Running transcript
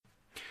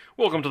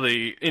Welcome to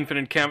the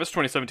Infinite Canvas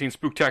 2017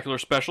 Spooktacular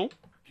Special.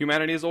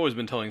 Humanity has always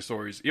been telling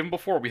stories, even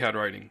before we had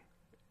writing.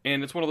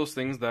 And it's one of those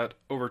things that,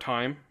 over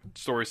time,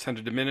 stories tend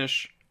to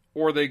diminish,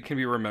 or they can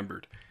be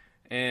remembered.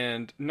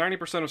 And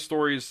 90% of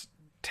stories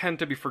tend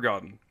to be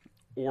forgotten,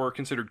 or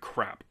considered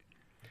crap.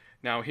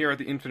 Now, here at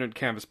the Infinite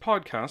Canvas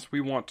podcast,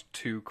 we want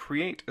to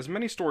create as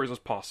many stories as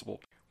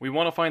possible. We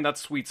want to find that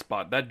sweet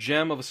spot, that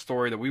gem of a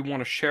story that we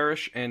want to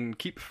cherish and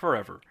keep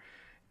forever.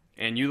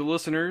 And you, the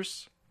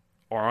listeners,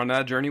 are on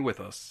that journey with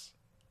us.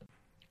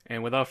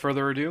 And without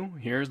further ado,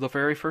 here's the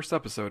very first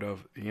episode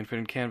of the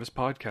Infinite Canvas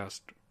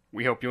podcast.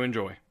 We hope you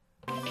enjoy.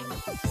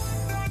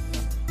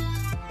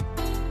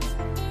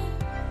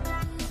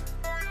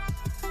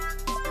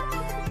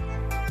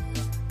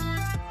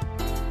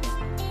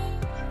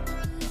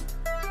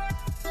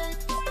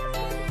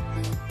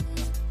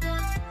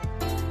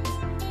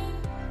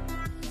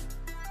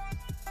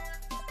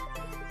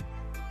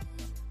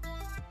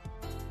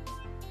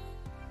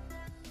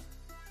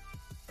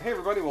 Hey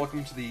everybody,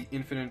 welcome to the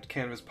Infinite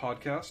Canvas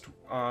podcast.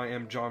 I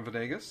am John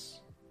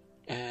Venegas.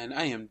 And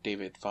I am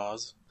David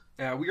Foz.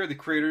 We are the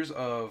creators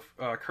of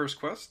Curse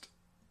Quest,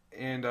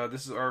 and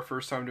this is our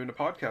first time doing a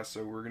podcast,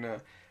 so we're going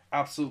to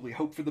absolutely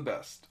hope for the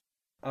best.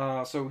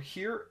 So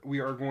here we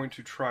are going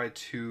to try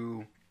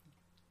to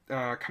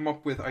come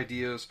up with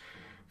ideas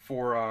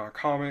for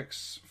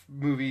comics,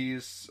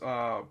 movies,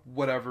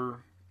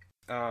 whatever,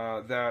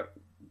 that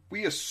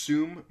we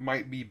assume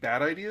might be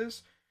bad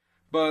ideas.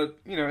 But,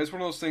 you know, it's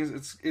one of those things,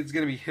 it's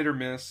going to be hit or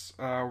miss.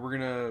 We're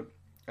going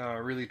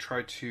to really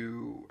try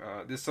to...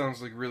 this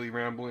sounds like really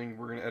rambling.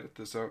 We're going to edit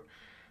this out.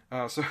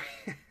 Don't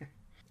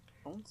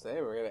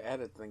say we're going to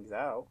edit things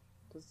out.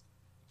 Just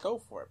go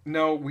for it.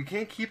 No, we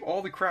can't keep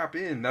all the crap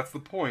in. That's the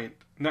point.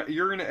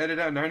 You're going to edit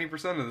out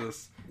 90% of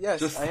this. Yes,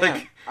 just I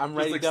am. I'm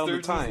writing down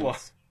the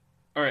times.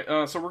 Alright,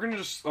 so we're going to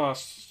just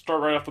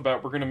start right off the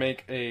bat. We're going to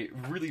make a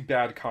really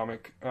bad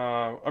comic.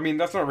 I mean,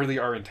 that's not really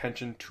our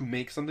intention to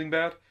make something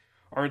bad.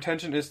 Our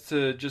intention is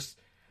to just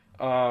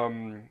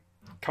come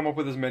up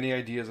with as many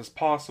ideas as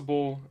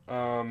possible.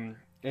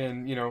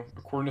 And, you know,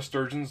 according to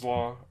Sturgeon's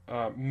Law,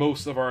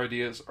 most of our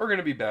ideas are going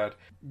to be bad.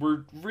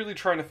 We're really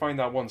trying to find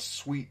that one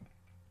sweet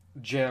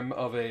gem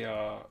of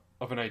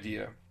an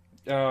idea.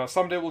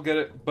 Someday we'll get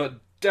it, but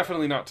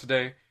definitely not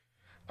today.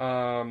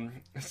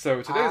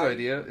 So today's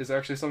idea is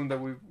actually something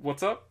that we...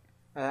 What's up?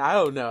 I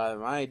don't know.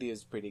 My idea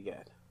is pretty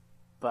good.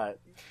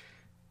 But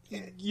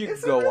you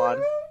go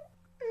on.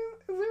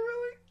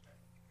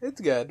 It's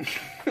good.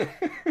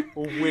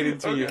 We'll wait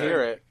until you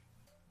hear it.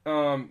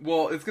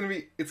 Well, it's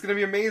gonna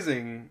be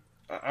amazing.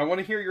 I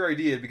want to hear your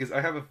idea because I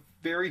have a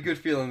very good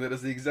feeling that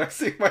it's the exact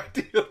same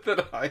idea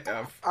that I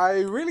have.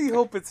 I really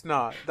hope it's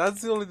not.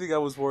 That's the only thing I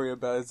was worried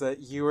about, is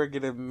that you were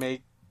gonna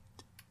make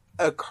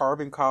a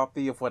carbon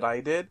copy of what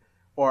I did,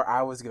 or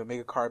I was gonna make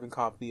a carbon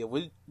copy of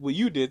what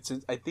you did,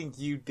 since I think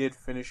you did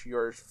finish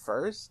yours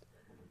first.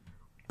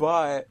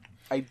 But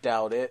I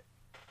doubt it.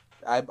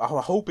 I'm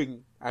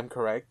hoping I'm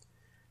correct,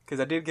 because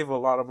I did give a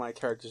lot of my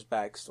characters'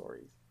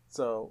 backstories.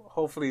 So,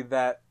 hopefully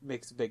that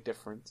makes a big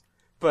difference.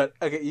 But,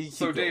 okay, you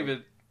keep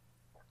going.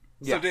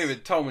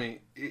 David, tell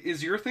me,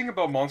 is your thing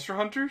about Monster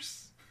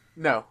Hunters?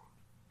 No.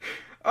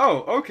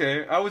 Oh,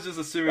 okay. I was just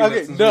assuming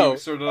that since we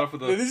started off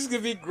with a... This is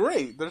going to be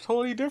great. They're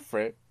totally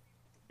different.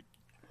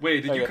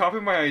 Wait, did you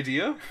copy my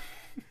idea?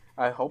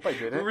 I hope I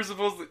didn't.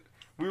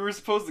 We were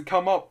supposed to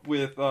come up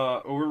with...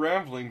 we're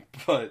rambling,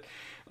 but...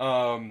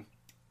 I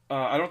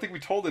don't think we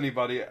told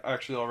anybody,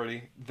 actually,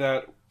 already,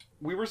 that...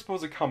 We were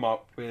supposed to come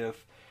up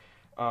with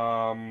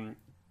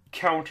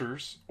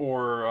counters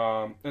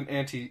or an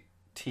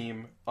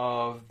anti-team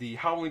of the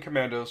Howling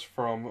Commandos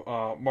from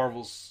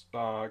Marvel's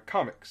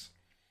comics.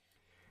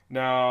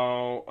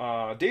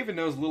 Now, David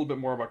knows a little bit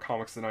more about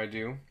comics than I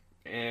do,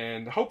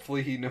 and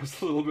hopefully he knows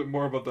a little bit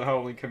more about the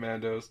Howling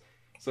Commandos.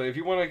 So if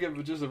you want to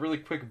give just a really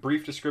quick,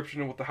 brief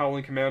description of what the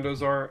Howling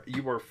Commandos are,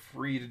 you are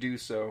free to do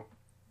so.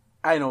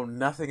 I know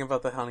nothing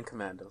about the Howling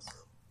Commandos.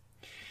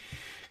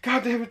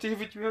 God damn it,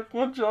 David, you had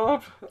one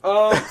job.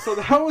 So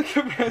the Howling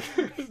Commandos...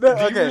 Do you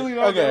really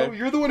not know?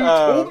 You're the one who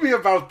told me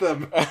about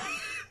them.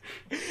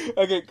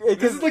 Okay,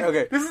 this is like...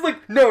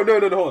 No,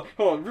 hold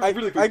on.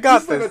 Really quick. I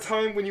got this. Is like a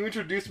time when you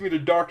introduced me to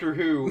Doctor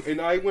Who, and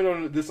I went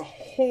on this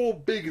whole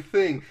big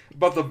thing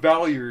about the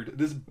Valiard,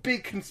 this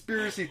big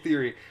conspiracy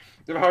theory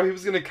of how he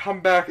was going to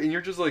come back, and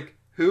you're just like,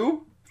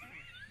 who?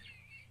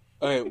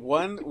 Okay,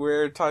 one,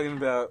 we're talking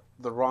about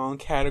the wrong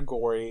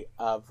category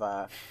of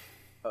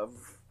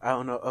I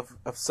don't know,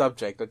 of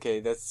subject, okay?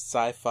 That's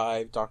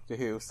sci-fi, Doctor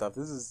Who stuff.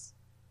 This is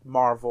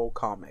Marvel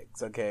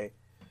comics, okay?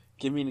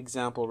 Give me an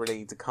example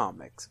relating to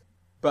comics.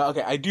 But,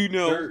 okay, I do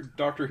know... They're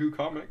Doctor Who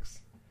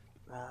comics.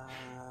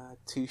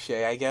 Touche,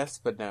 I guess,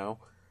 but no.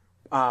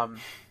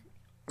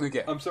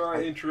 Okay. I'm sorry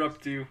I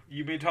interrupt you.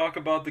 You may talk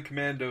about the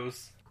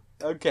Commandos.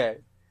 Okay.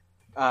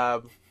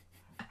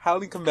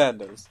 Howling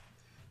Commandos.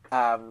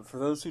 For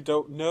those who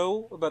don't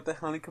know about the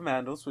Howling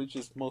Commandos, which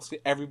is mostly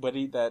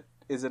everybody that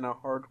isn't a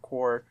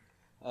hardcore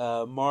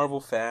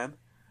Marvel fan,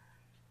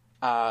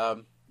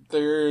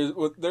 there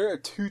are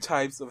two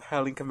types of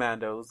Howling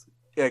Commandos.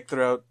 like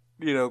throughout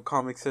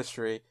comics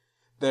history.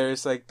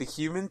 There's like the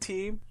human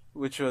team,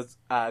 which was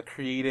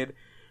created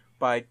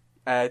by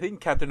I think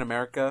Captain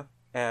America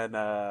and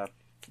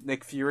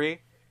Nick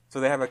Fury. So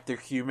they have like their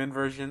human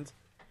versions,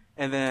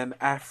 and then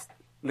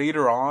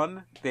later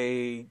on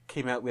they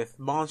came out with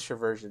monster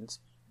versions,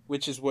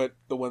 which is what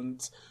the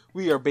ones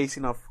we are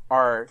basing off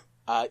our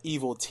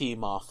evil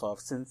team off of,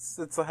 since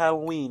it's a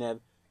Halloween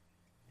and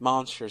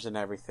monsters and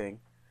everything.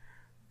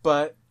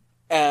 But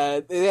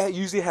they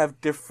usually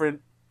have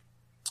different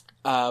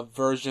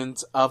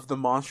versions of the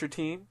monster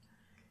team,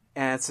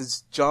 and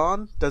since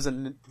John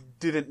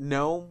didn't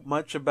know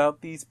much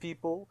about these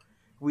people,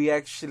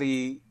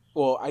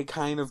 I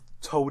kind of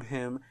told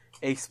him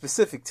a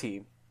specific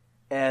team,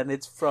 and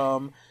it's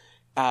from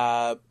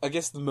I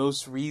guess the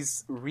most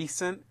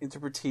recent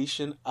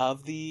interpretation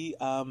of the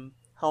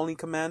Howling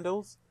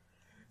Commandos.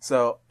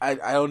 So I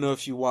don't know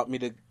if you want me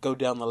to go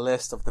down the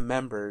list of the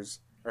members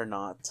or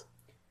not.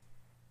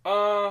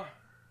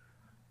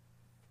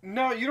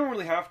 No, you don't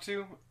really have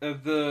to.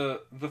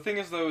 The thing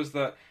is, though, is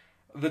that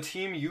the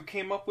team you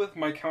came up with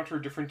might counter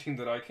a different team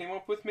that I came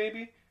up with,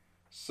 maybe.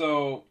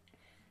 So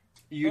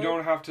you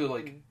don't have to,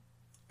 like...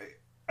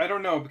 I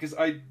don't know, because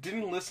I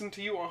didn't listen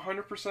to you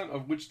 100%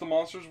 of which the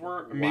monsters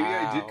were. Maybe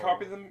I did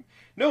copy them.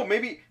 No,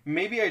 maybe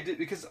I did,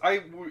 because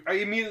I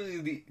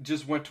immediately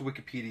just went to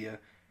Wikipedia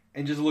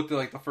and just looked at,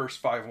 like, the first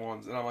 5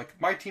 ones, and I'm like,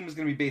 my team is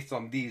going to be based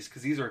on these,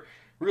 because these are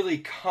really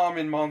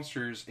common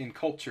monsters in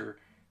culture.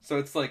 So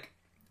it's like,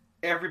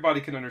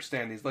 everybody can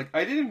understand these. Like,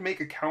 I didn't make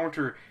a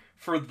counter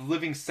for the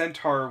living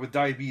centaur with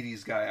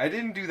diabetes guy. I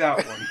didn't do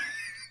that one.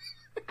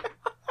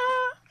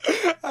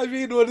 I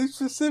mean, one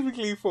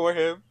specifically for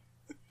him.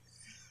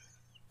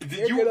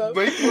 Did you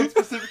make one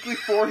specifically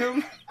for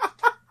him?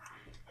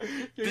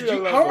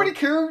 How many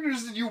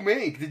characters did you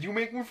make? Did you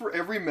make one for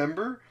every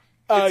member?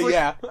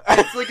 Yeah.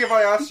 It's like if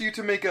I asked you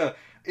to make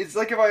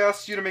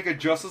a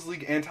Justice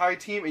League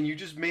anti-team and you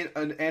just made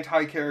an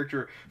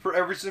anti-character for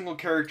every single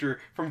character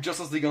from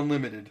Justice League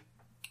Unlimited.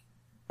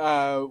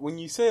 When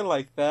you say it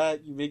like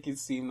that, you make it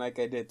seem like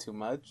I did too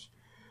much.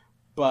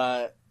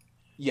 But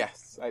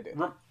yes, I did.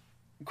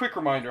 Quick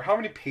reminder: how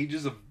many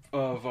pages of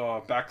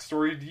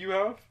backstory do you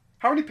have?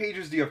 How many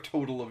pages do you have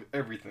total of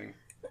everything?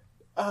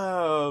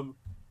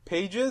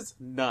 Pages?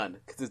 None,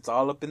 because it's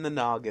all up in the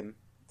noggin.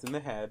 It's in the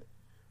head.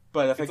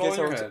 But if it's I guess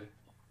all in your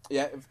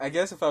head. I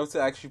guess if I was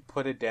to actually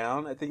put it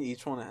down, I think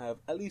each one would have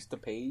at least a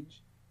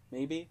page,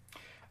 maybe.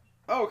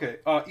 Oh, okay.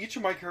 Each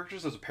of my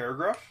characters has a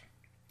paragraph,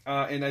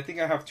 and I think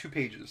I have 2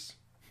 pages.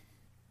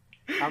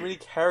 How many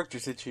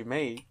characters did you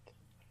make?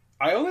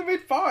 I only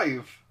made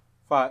 5.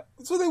 5.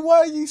 So then why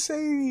are you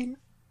saying?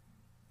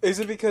 Is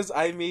it because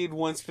I made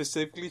one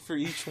specifically for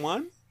each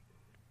one?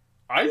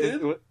 I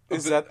did.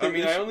 Is that the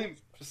issue? I only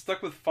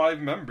stuck with 5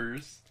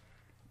 members.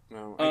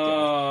 No,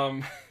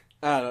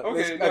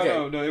 Okay.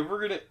 No.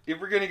 If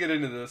we're gonna get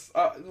into this,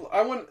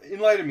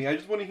 enlighten me. I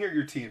just want to hear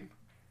your team.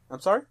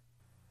 I'm sorry?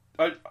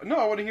 I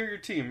want to hear your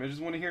team. I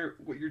just want to hear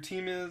what your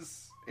team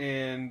is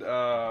and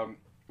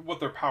what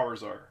their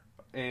powers are,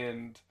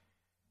 and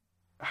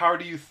how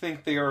do you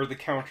think they are the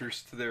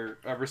counters to their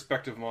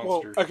respective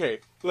monsters. Well, okay,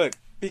 look,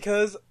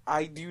 because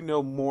I do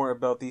know more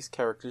about these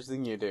characters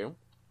than you do.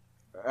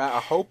 I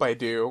hope I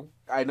do.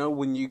 I know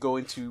when you go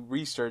into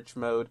research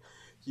mode,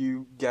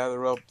 you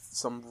gather up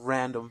some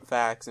random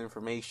facts,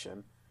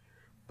 information.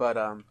 But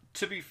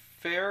to be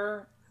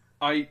fair,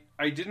 I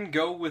didn't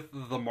go with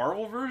the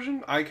Marvel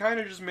version. I kind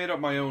of just made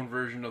up my own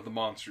version of the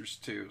monsters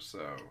too.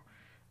 So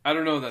I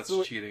don't know. That's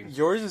cheating.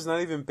 Yours is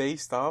not even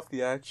based off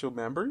the actual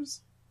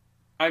members.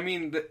 I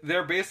mean,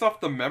 they're based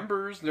off the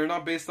members. They're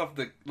not based off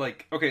the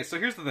Okay, so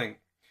here's the thing: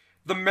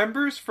 the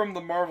members from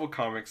the Marvel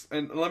comics,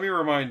 and let me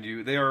remind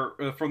you, they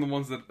are from the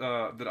ones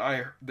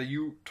that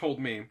you told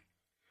me.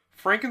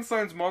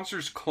 Frankenstein's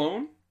monster's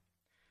clone.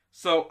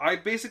 So I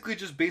basically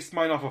just based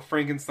mine off of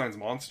Frankenstein's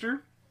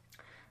monster.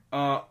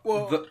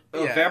 Vampire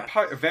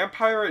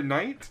at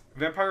Night.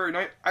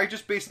 I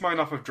just based mine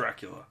off of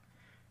Dracula.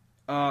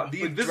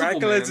 The Invisible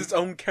Dracula Man, is its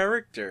own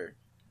character.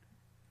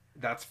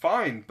 That's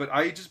fine, but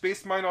I just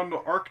based mine on the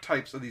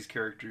archetypes of these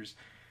characters,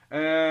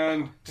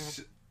 and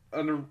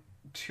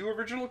 2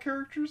 original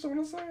characters. I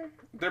want to say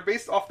they're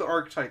based off the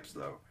archetypes,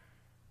 though.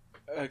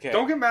 Okay.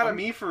 Don't get mad at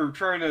me for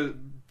trying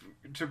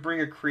to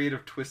bring a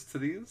creative twist to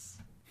these.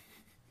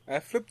 I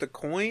flipped a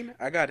coin.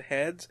 I got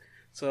heads,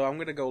 so I'm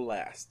gonna go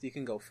last. You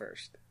can go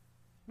first.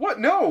 What?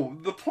 No,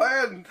 the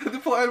plan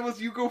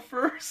was you go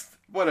first.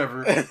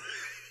 Whatever.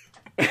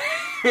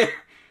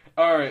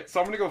 All right, so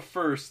I'm gonna go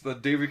first.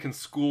 That David can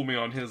school me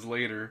on his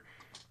later.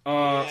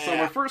 So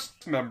my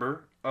first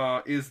member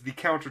is the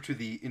counter to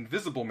the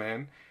Invisible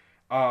Man,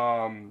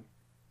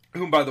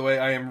 whom, by the way,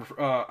 I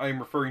am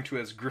referring to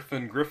as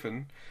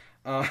Griffin.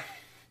 Now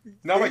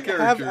my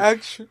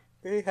character.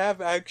 They have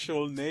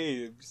actual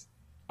names.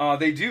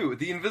 They do.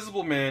 The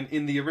Invisible Man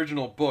in the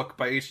original book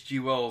by H.G.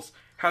 Wells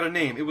had a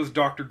name. It was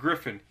Dr.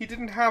 Griffin. He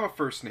didn't have a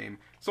first name,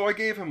 so I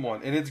gave him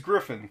one, and it's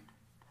Griffin.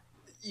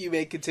 You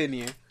may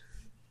continue.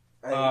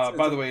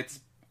 By the way, it's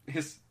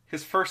his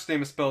His first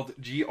name is spelled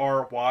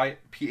Gryphon,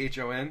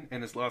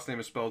 and his last name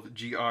is spelled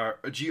Griffin.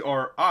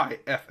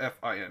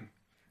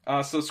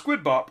 So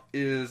Squid Bop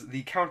is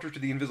the counter to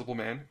the Invisible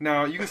Man.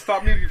 Now, you can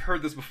stop me if you've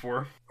heard this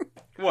before.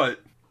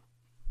 What?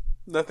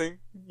 Nothing.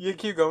 You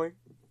keep going.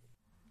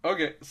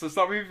 Okay, so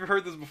stop me if you've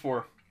heard this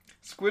before.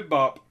 Squid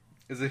Bop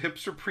is a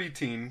hipster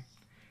preteen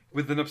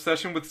with an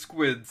obsession with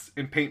squids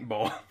and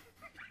paintball.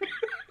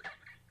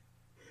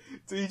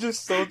 So you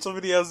just stole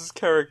somebody else's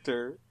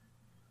character.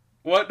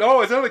 What?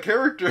 No, it's not a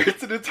character.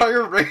 It's an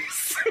entire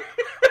race.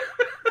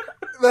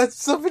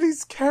 That's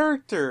somebody's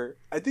character.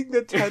 I think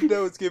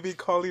Nintendo is going to be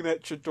calling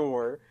at your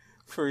door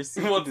for a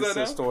cease and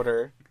desist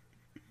order.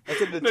 I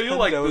said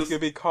Nintendo is going to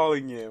be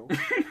calling you.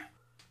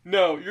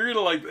 No, you're going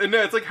to like...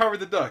 No, it's like Howard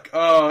the Duck.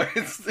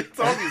 It's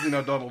obviously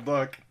not Donald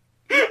Duck.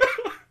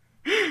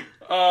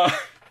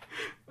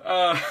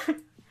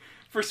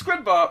 For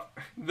Squid Bop,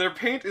 their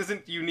paint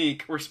isn't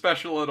unique or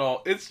special at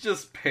all. It's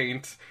just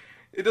paint.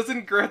 It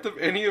doesn't grant them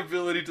any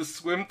ability to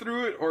swim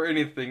through it or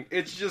anything.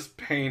 It's just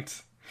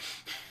paint.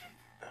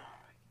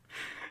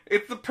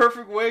 It's the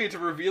perfect way to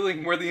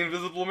revealing where the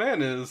Invisible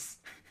Man is.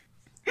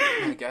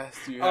 I guess.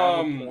 Do you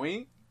have a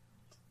point?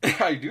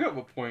 I do have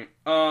a point.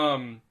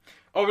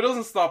 It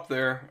doesn't stop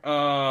there.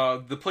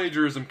 The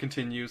plagiarism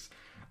continues.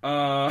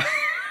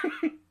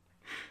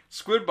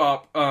 Squid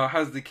Bop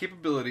has the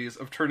capabilities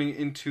of turning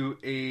into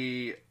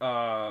a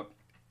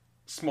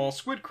small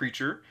squid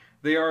creature.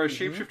 They are a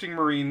shape-shifting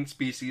marine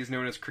species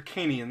known as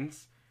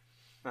Cracanians.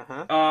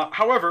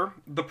 However,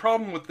 the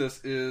problem with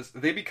this is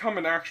they become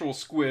an actual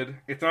squid.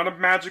 It's not a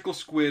magical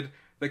squid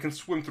that can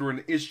swim through,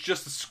 and it's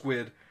just a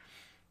squid.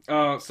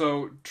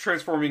 So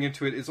transforming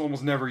into it is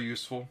almost never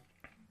useful.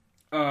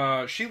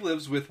 She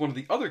lives with one of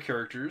the other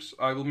characters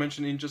I will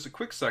mention in just a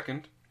quick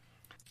second.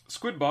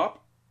 Squid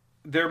Bop,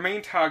 their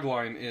main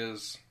tagline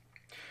is,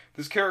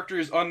 "This character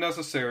is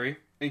unnecessary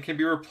and can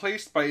be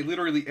replaced by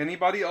literally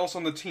anybody else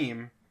on the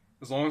team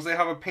as long as they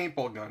have a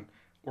paintball gun.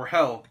 Or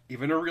hell,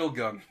 even a real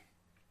gun."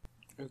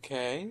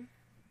 Okay.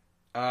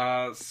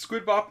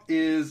 Squid Bop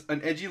is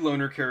an edgy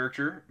loner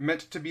character,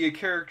 meant to be a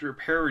character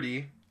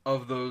parody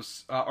of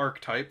those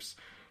archetypes.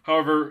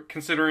 However,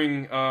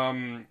 considering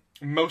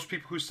most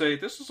people who say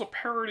this is a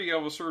parody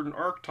of a certain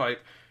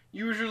archetype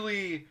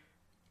usually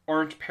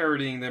aren't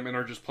parodying them and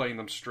are just playing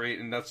them straight,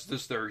 and that's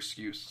just their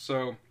excuse.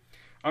 So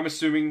I'm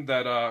assuming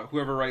that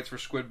whoever writes for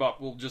Squid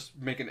Bop will just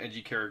make an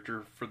edgy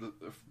character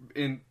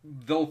and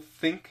they'll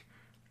think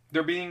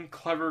they're being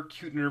clever,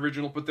 cute, and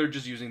original, but they're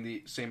just using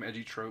the same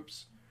edgy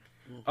tropes.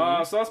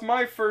 So that's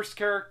my first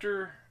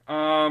character.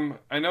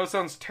 I know it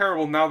sounds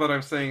terrible now that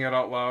I'm saying it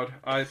out loud.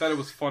 I thought it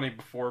was funny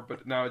before,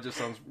 but now it just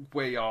sounds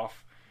way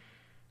off.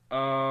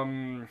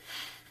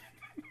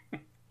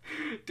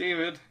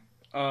 David,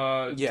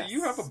 yes. Do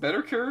you have a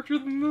better character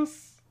than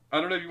this? I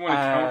don't know if you want to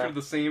counter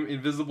the same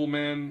Invisible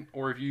Man,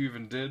 or if you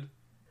even did.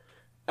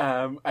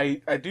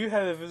 I do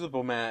have a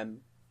Invisible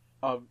Man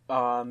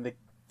on the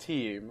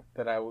team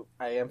that I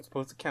am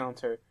supposed to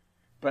counter,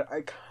 but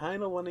I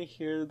kind of want to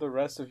hear the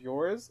rest of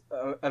yours,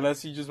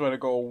 unless you just want to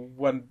go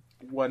one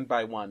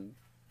by one.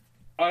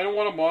 I don't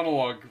want a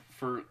monologue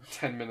for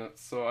 10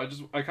 minutes, so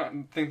I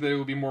kind of think that it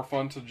would be more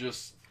fun to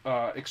just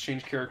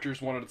exchange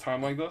characters one at a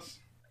time like this.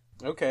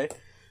 Okay,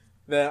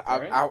 then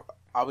Right.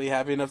 I'll be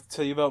happy enough to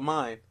tell you about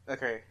mine.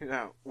 Okay,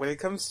 now when it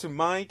comes to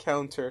my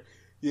counter,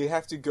 you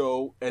have to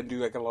go and do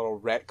like a little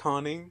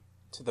retconning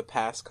to the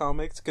past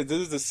comics, because this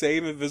is the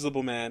same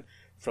Invisible Man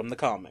from the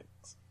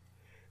comics,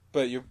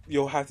 but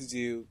you'll have to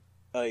do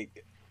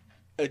like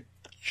a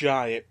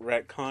giant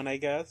retcon, I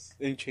guess,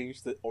 and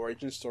change the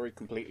origin story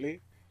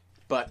completely.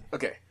 But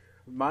okay,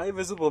 my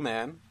Invisible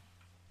Man,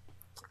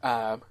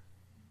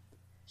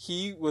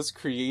 he was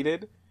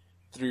created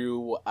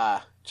through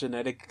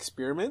genetic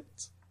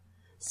experiments,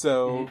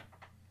 so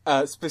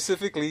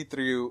specifically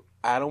through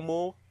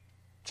animal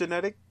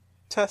genetic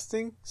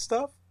testing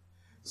stuff.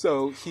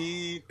 So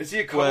is he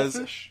a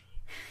cuttlefish?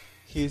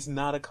 He's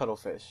not a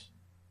cuttlefish.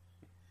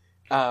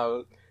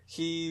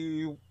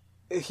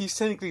 He's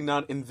technically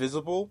not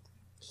invisible.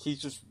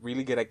 He's just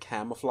really good at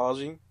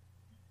camouflaging,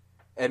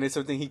 and it's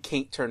something he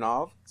can't turn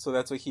off. So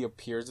that's why he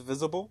appears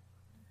visible.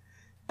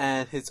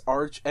 And his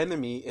arch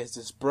enemy is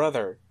his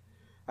brother.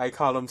 I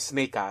call him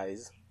Snake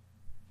Eyes.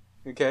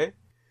 Okay?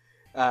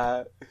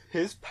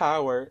 His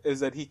power is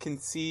that he can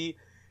see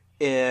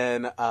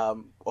in,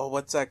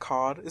 what's that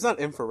called? It's not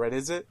infrared,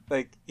 is it?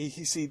 Like,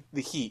 he see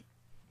the heat.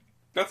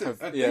 I think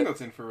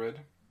that's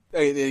infrared.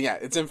 Yeah,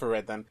 it's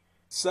infrared then.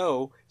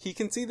 So, he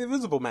can see the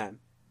Invisible Man.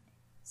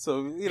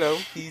 So,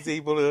 he's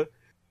able to,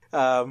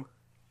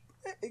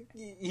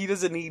 he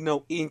doesn't need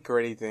no ink or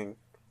anything.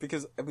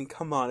 Because, I mean,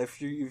 come on,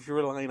 if you're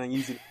relying on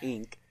using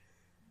ink,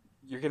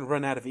 you're gonna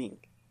run out of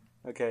ink.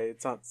 Okay,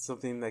 it's not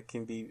something that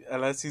can be,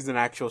 unless he's an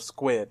actual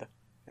squid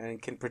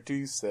and can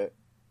produce it.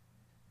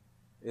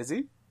 Is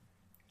he?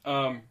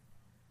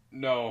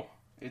 No,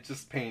 it's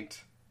just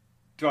paint.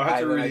 Do I have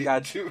to read? I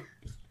got you.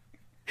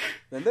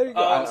 Then there you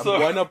go. I'm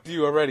one up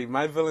you already.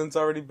 My villain's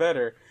already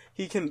better.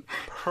 He can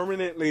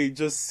permanently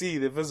just see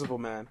the Invisible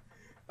Man.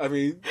 I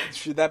mean,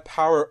 that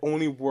power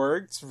only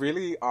works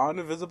really on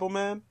Invisible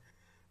Man,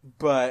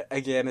 but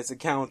again, it's a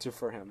counter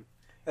for him.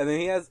 And then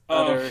he has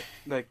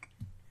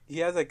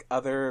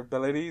other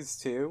abilities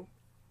too,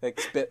 like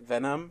spit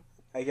venom,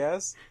 I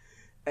guess,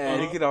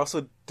 and he could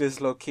also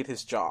dislocate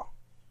his jaw.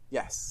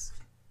 Yes.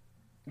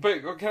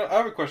 But okay, I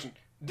have a question.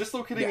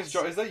 Dislocating Yes. his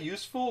jaw, is that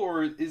useful,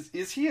 or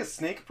is he a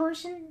snake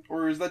person,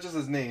 or is that just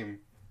his name?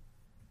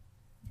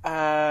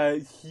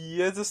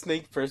 He is a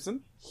snake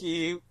person.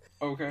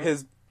 Okay.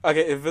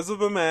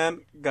 Invisible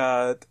Man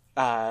got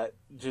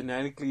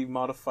genetically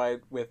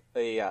modified with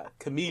a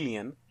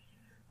chameleon,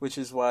 which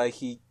is why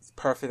he's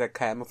perfect at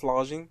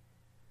camouflaging.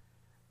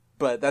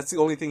 But that's the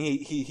only thing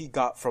he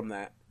got from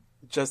that.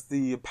 Just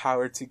the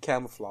power to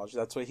camouflage.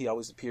 That's why he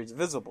always appears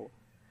invisible.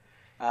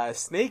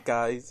 Snake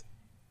Eyes,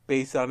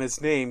 based on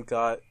his name,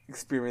 got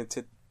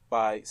experimented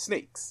by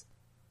snakes.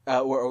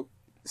 Or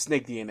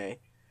snake DNA.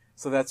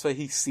 So that's why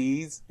he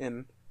sees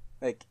in,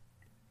 like,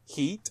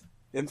 heat,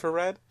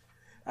 infrared,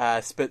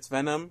 spits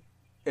venom.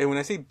 And when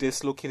I say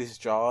dislocate his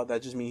jaw,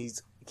 that just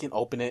means he can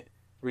open it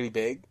really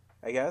big,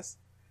 I guess.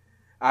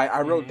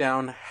 I wrote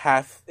down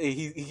half,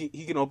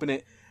 he can open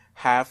it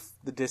half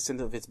the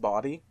distance of his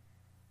body,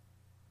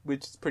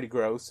 which is pretty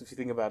gross if you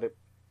think about it.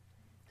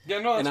 Yeah,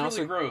 no, that's And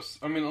really gross.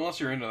 I mean, unless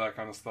you're into that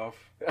kind of stuff.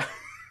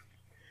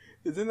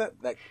 Isn't that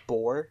like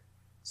boar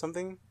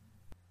something?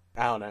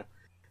 I don't know.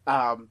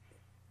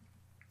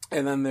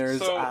 And then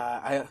there's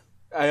I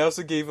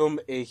also gave him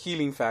a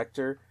healing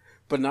factor,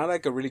 but not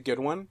like a really good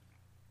one.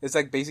 It's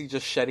like basically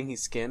just shedding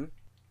his skin,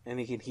 and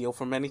he can heal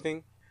from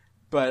anything.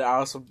 But I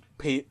also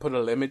put a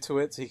limit to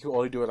it, so he can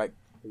only do it like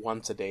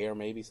once a day or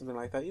maybe something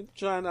like that. You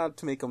try not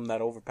to make him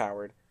that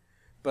overpowered.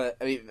 But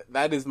I mean,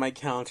 that is my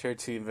counter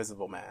to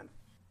Invisible Man.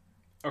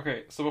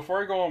 Okay, so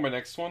before I go on my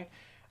next one,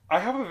 I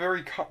have a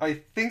very...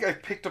 I think I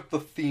picked up the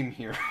theme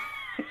here.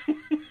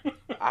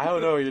 I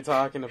don't know what you're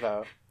talking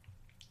about.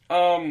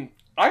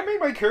 I made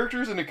my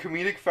characters in a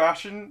comedic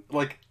fashion.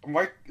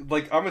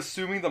 I'm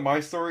assuming that my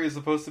story is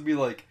supposed to be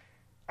like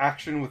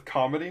action with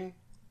comedy.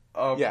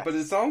 Yes. But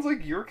it sounds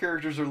like your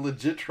characters are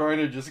legit trying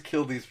to just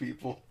kill these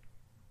people.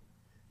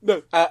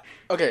 No,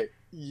 okay.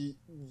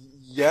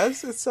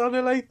 Yes, it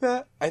sounded like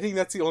that. I think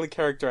that's the only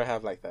character I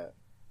have like that.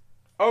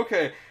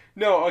 Okay,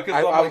 no, because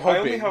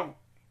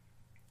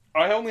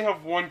I only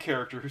have one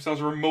character who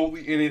sounds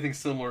remotely anything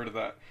similar to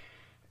that,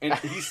 and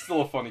he's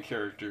still a funny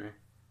character.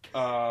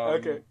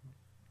 Okay.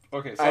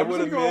 Okay, so I'm just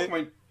gonna go off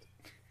my...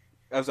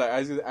 I'm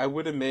sorry. I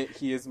would admit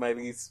he is my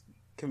least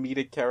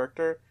comedic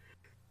character,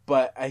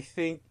 but I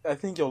think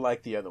you'll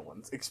like the other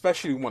ones,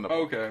 especially one of them.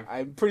 Okay.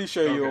 I'm pretty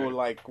sure you'll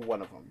like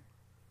one of them.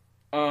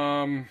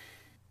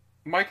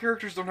 My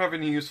characters don't have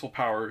any useful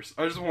powers.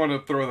 I just want to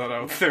throw that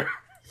out there.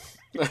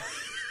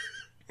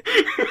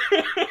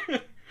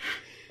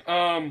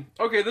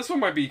 Okay, this one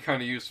might be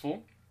kind of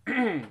useful.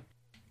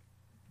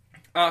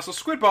 So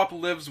Squidbop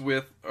lives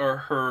with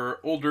her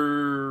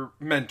older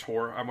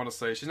mentor, I want to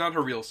say. She's not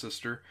her real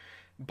sister,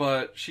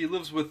 but she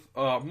lives with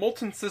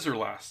Molten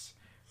Scissorlass.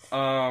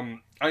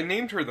 I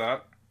named her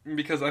that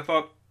because I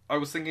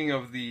was thinking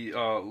of the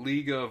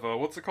League of,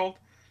 what's it called?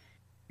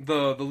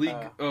 The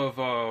League of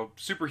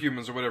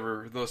Superhumans or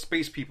whatever, the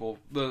space people,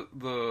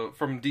 the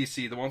from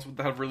DC, the ones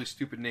that have really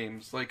stupid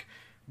names, like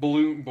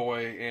Balloon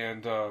Boy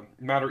and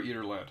Matter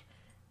Eater Lad.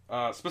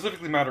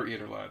 Specifically Matter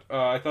Eater Lad.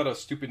 I thought a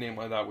stupid name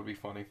like that would be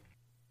funny.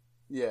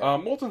 Yeah.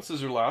 Molten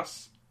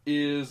Scissorlass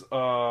is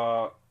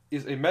a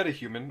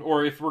metahuman,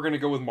 or if we're going to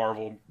go with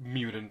Marvel,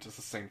 mutant. It's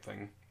the same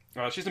thing.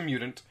 She's a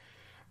mutant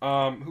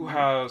who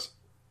has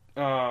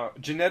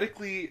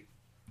genetically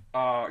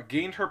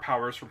gained her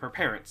powers from her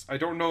parents. I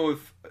don't know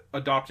if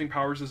adopting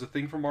powers is a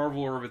thing for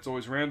Marvel or if it's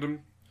always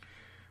random,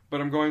 but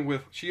I'm going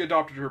with she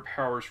adopted her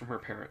powers from her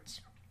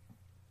parents.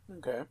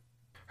 Okay.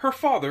 Her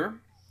father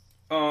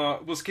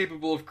was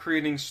capable of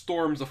creating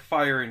storms of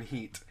fire and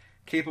heat,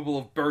 capable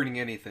of burning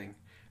anything.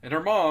 And her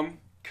mom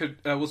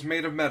was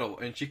made of metal,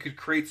 and she could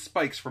create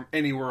spikes from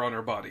anywhere on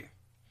her body.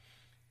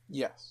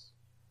 Yes.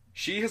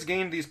 She has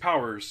gained these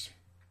powers.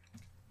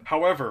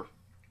 However,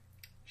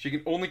 she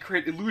can only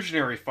create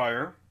illusionary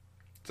fire,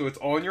 so it's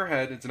all in your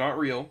head, it's not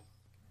real.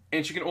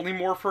 And she can only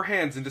morph her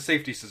hands into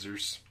safety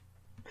scissors.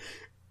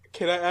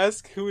 Can I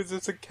ask who is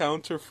this a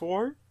counter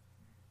for?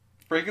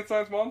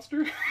 Frankenstein's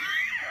monster?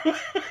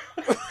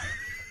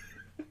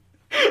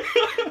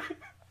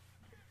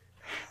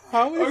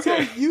 How is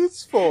that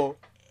useful?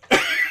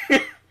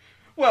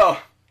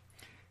 Well,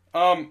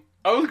 I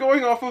was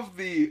going off of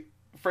the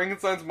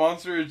Frankenstein's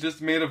monster is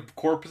just made of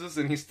corpses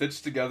and he's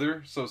stitched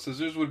together, so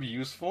scissors would be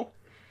useful.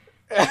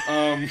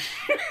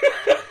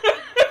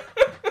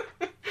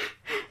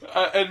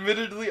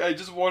 Admittedly, I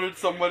just wanted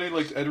somebody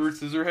like Edward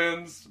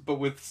Scissorhands, but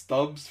with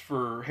stubs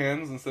for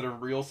hands instead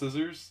of real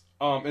scissors.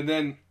 And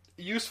then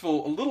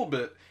useful a little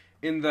bit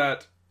in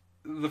that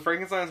the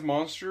Frankenstein's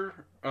monster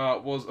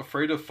was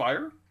afraid of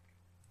fire.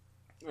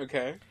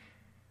 Okay.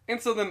 And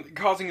so then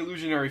causing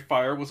illusionary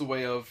fire was a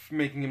way of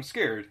making him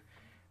scared.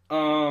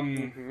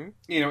 You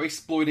know,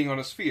 exploiting on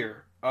his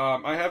fear.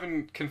 I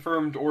haven't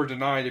confirmed or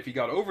denied if he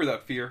got over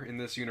that fear in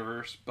this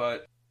universe,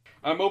 but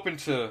I'm open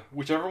to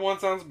whichever one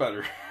sounds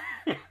better.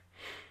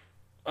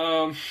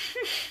 um,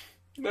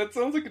 that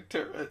sounds like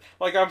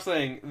like I'm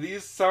saying,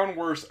 these sound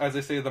worse as I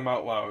say them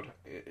out loud.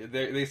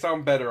 They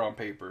sound better on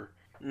paper.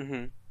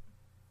 Mm-hmm.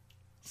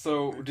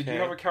 So, did you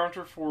have a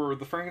counter for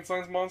the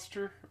Frankenstein's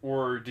monster,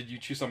 or did you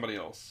choose somebody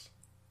else?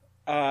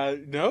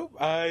 No,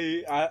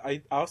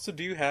 I also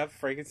do have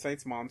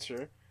Frankenstein's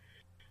monster.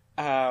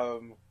 At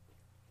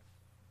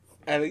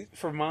least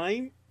for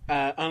mine,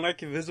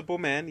 unlike Invisible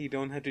Man, you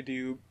don't have to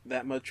do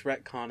that much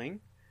retconning.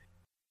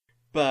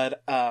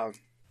 But, I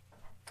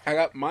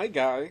got my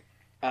guy,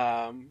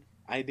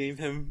 I named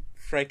him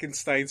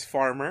Frankenstein's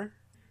Farmer.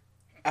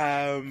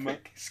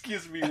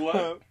 Excuse me,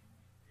 what?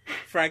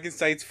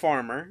 Frankenstein's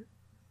Farmer.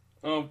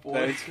 Oh boy.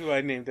 That is who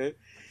I named it.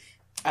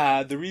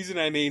 The reason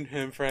I named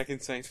him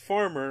Frankenstein's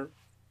Farmer,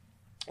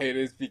 it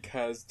is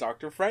because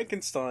Dr.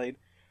 Frankenstein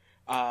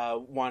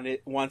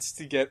wants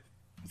to get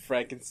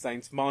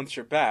Frankenstein's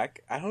monster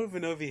back. I don't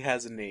even know if he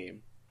has a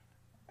name.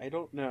 I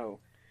don't know.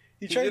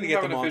 He trying to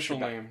get the monster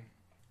back. Name.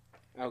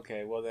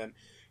 Okay, well then,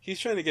 he's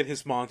trying to get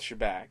his monster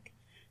back.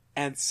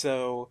 And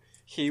so,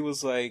 he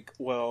was like,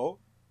 well,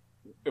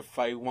 if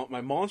I want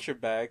my monster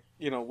back,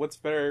 what's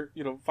better,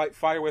 fight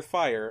fire with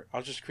fire,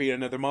 I'll just create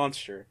another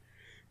monster.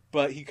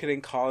 But he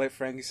couldn't call it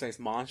Frankenstein's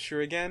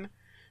monster again,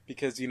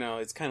 because,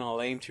 it's kind of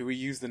lame to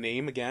reuse the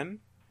name again.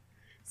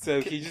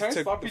 So he just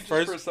took the first...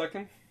 Just for a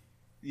second?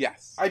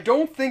 Yes. I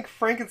don't think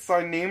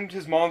Frankenstein named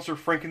his monster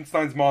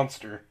Frankenstein's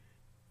monster.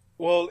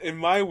 Well, in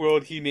my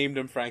world, he named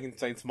him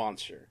Frankenstein's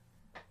monster.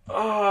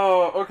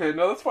 Oh, okay,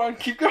 no, that's fine,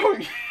 keep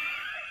going.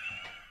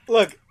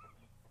 Look,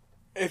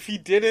 if he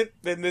didn't,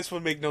 then this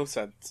would make no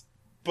sense.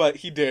 But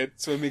he did,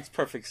 so it makes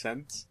perfect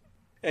sense.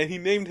 And he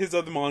named his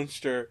other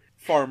monster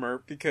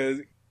Farmer, because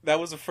that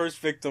was the first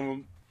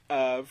victim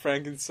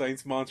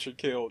Frankenstein's monster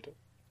killed.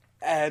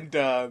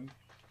 And,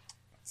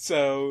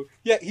 so,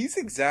 yeah, he's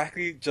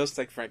exactly just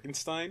like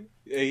Frankenstein.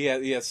 He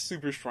has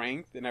super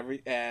strength and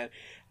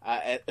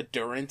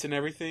endurance and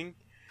everything.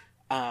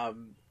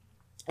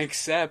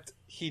 Except,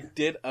 he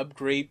did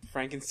upgrade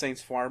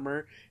Frankenstein's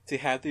Farmer to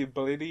have the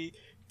ability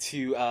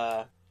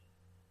to,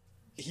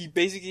 he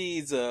basically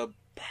is a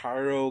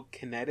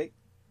pyrokinetic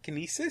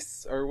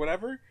kinesis or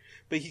whatever,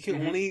 but he can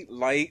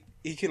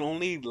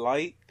only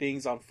light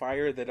things on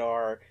fire that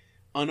are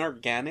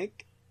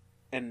unorganic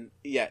and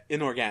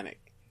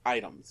inorganic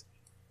items.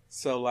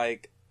 So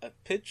like a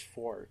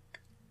pitchfork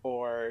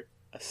or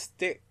a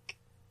stick.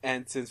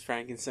 And since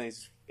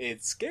Frankenstein's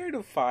scared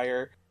of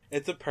fire,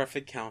 it's a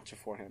perfect counter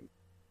for him.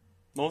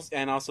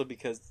 And also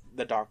because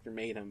the doctor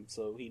made him,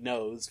 so he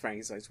knows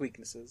Frankenstein's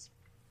weaknesses.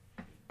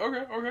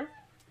 Okay.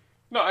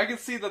 No, I can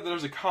see that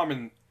there's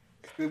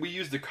we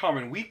used a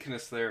common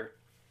weakness there.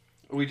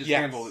 We just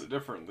handled it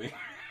differently.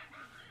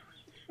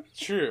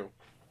 True.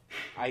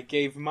 I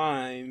gave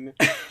mine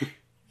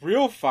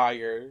real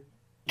fire.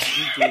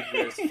 You gave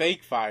yours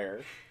fake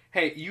fire.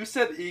 Hey, you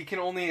said you can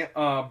only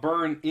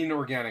burn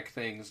inorganic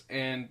things,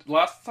 and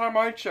last time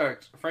I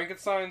checked,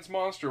 Frankenstein's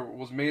monster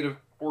was made of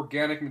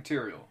organic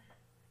material.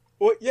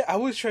 Well, yeah, I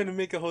was trying to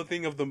make a whole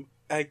thing of them,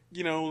 like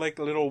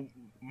a little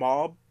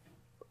mob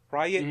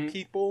riot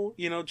people,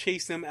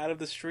 chase them out of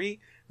the street.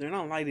 They're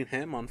not lighting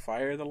him on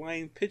fire. They're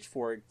lighting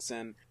pitchforks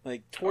and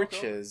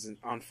torches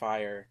on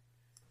fire.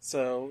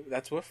 So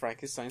that's what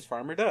Frankenstein's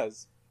Farmer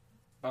does.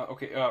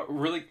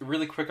 Really,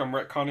 really quick. I'm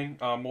retconning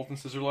Molten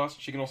Scissor Loss.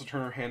 She can also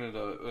turn her hand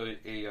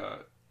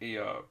into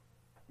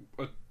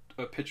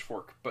a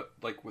pitchfork, but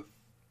with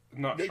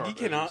not sharp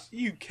edges.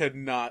 You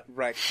cannot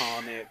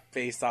retcon it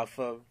based off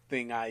of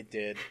thing I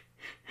did.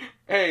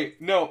 Hey,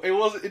 no,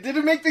 it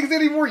didn't make things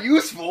any more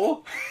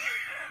useful.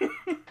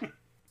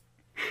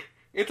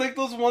 It's like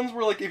those ones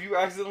where if you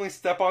accidentally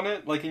step on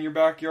it in your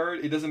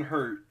backyard, it doesn't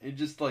hurt. It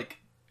just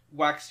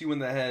whacks you in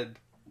the head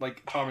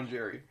like Tom and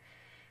Jerry.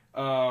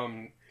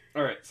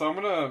 Alright, so I'm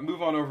gonna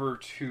move on over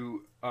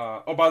to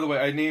oh, by the way,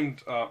 I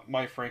named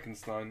my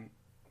Frankenstein's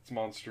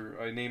monster.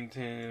 I named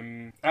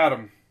him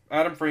Adam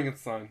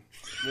Frankenstein.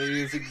 That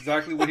is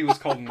exactly what he was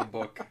called in the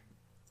book.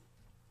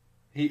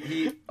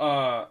 He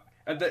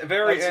at the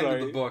very end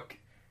of the book,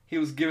 he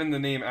was given the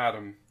name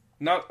Adam.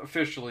 Not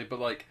officially, but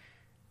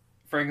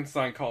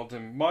Frankenstein called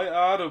him my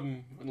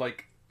Adam,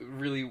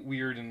 really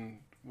weird and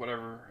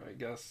whatever, I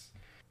guess.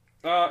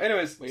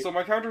 Anyways, so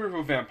my counter to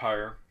a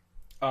vampire.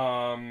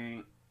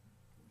 I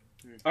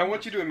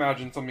want you to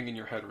imagine something in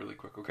your head really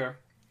quick, okay?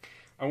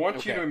 I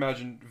want you to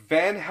imagine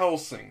Van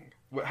Helsing,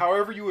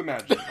 however you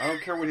imagine. I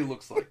don't care what he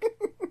looks like.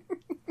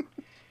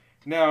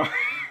 Now,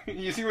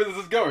 you see where this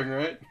is going,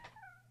 right?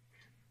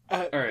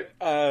 Alright.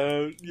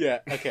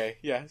 Yeah, okay,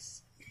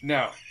 yes.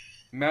 Now,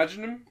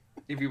 imagine him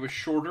if he was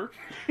shorter.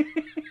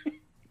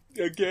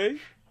 Okay.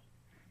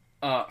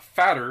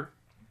 Fatter.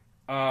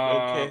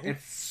 Okay. It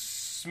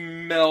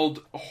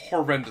smelled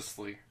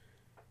horrendously.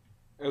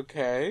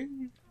 Okay.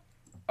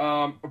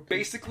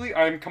 Basically,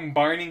 I'm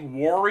combining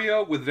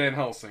Wario with Van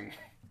Helsing.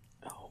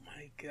 Oh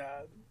my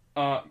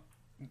god.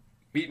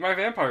 Meet my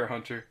vampire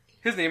hunter.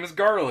 His name is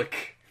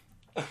Garlic.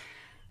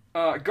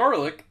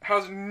 Garlic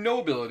has no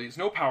abilities,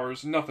 no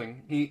powers,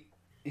 nothing. He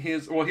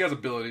has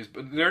abilities,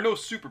 but there are no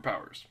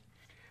superpowers.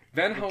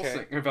 Van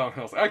Helsing, Okay. Van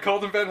Helsing. I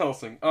called him Van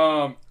Helsing.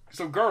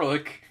 So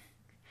Garlic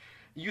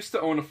used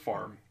to own a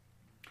farm,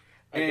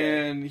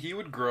 and he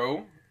would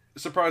grow,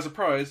 surprise,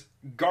 surprise,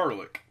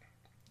 garlic.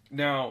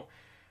 Now,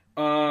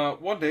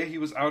 one day he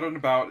was out and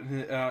about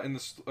on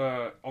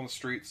the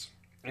streets,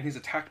 and he's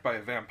attacked by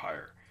a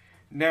vampire.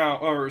 Now,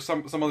 or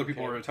some other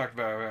people were attacked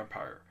by a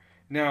vampire.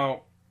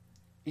 Now,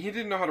 he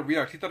didn't know how to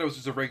react. He thought it was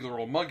just a regular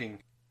old mugging.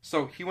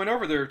 So he went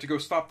over there to go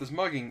stop this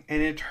mugging,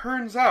 and it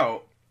turns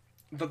out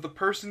that the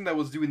person that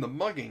was doing the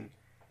mugging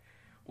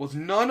was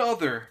none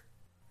other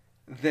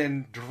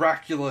than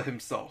Dracula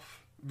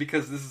himself.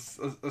 Because this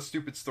is a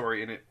stupid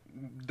story, and it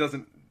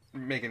doesn't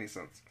make any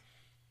sense.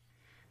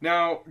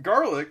 Now,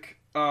 Garlic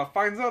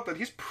finds out that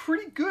he's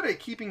pretty good at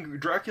keeping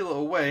Dracula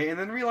away, and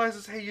then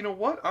realizes, hey, you know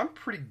what? I'm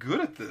pretty good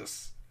at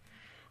this.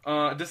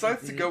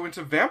 Decides to go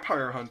into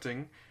vampire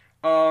hunting,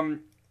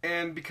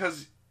 and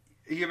because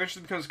he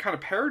eventually becomes kind of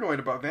paranoid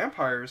about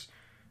vampires,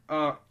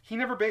 he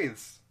never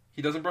bathes.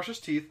 He doesn't brush his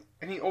teeth,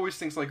 and he always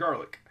stinks like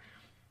garlic.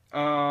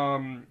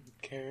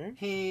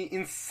 He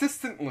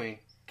insistently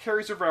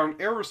carries around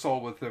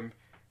aerosol with him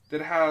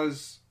that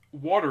has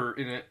water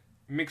in it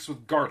mixed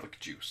with garlic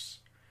juice.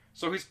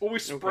 So he's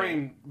always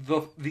spraying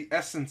the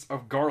essence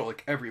of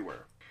garlic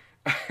everywhere.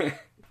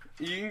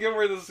 You can get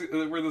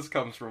where this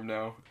comes from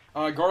now.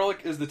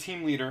 Garlic is the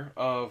team leader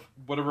of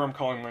whatever I'm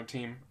calling my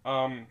team.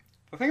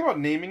 The thing about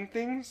naming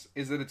things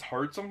is that it's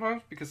hard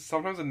sometimes because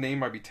sometimes a name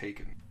might be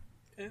taken.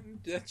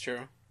 That's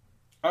true.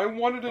 I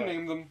wanted to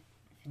name them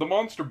the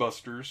Monster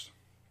Busters,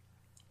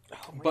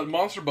 but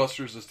Monster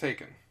Busters is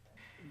taken.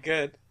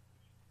 Good.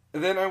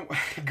 And then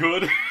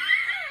good.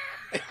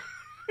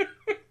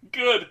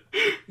 Good.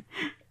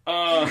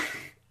 I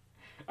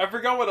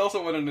forgot what else I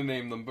wanted to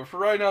name them, but for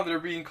right now they're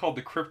being called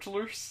the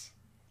Cryptlers.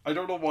 I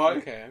don't know why.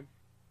 Okay.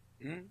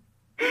 I'm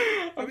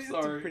That's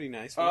sorry. a pretty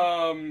nice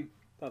one.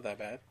 Not that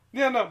bad.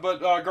 Yeah, no, but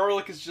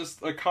Garlic is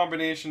just a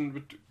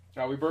combination.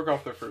 We broke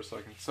off there for a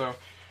second. So,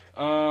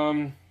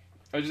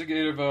 I just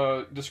gave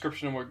a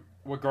description of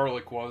what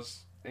Garlic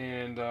was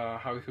and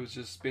how he was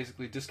just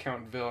basically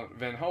discount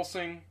Van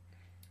Helsing.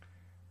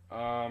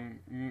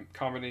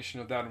 Combination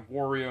of that and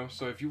Wario.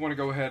 So if you want to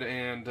go ahead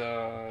and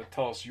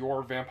tell us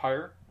your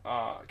vampire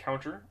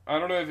counter. I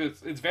don't know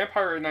if it's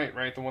Vampire at Night,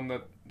 right? The one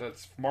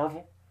that's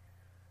Marvel?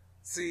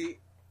 See,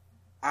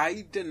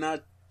 I did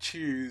not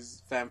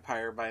choose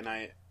Vampire by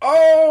Night.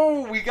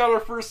 Oh, we got our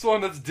first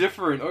one that's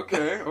different.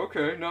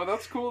 Okay. No,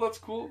 that's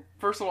cool.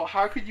 First of all,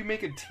 how could you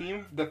make a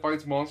team that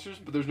fights monsters,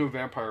 but there's no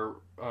vampire,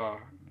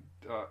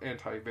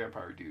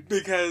 anti-vampire dude?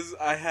 Because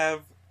I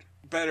have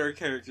better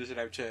characters that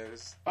I've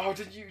chose. Oh,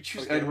 did you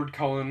choose Edward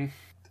Cullen?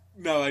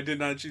 No, I did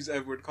not choose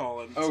Edward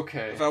Collins.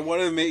 Okay. If I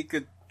wanted to make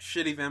a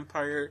shitty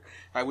vampire,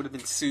 I would have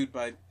been sued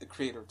by the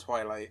creator of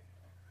Twilight.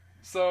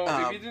 So,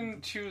 if you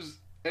didn't choose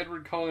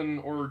Edward Cullen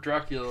or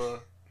Dracula,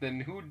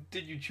 then who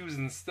did you choose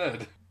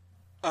instead?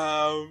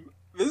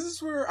 This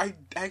is where I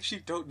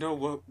actually don't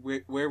know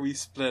where we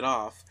split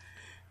off.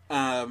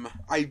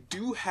 I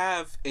do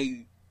have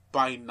a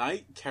by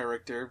night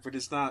character, but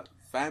it's not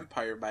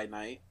vampire by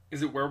night.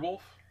 Is it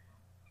werewolf?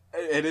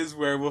 It is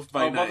werewolf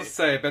by night. I'm about to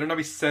say, it better not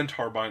be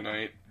centaur by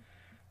night.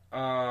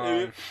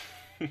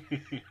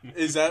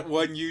 Is that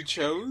one you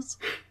chose?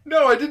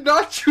 No, I did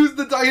not choose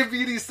the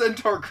diabetes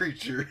centaur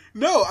creature.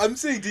 No, I'm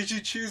saying, did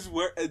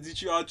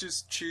you all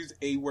just choose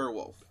a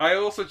werewolf? I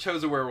also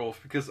chose a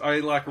werewolf because I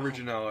lack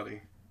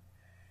originality.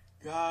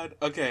 God,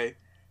 okay.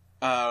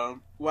 Well,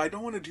 I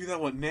don't want to do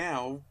that one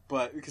now,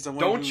 but because I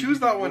want Don't to choose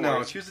that one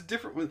now. Choose a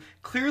different one.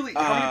 Clearly,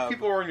 how many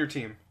people are on your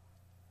team?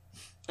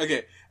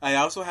 Okay, I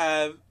also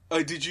have.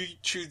 Did you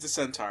choose the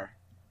centaur?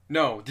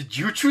 No. Did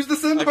you choose the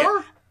centaur?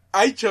 Okay.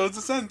 I chose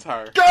the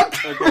centaur. God!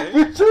 Okay.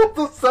 You chose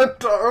the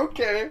centaur.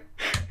 Okay.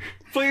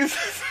 Please.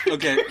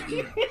 Okay.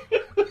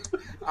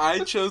 I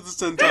chose the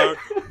centaur.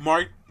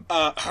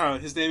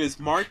 His name is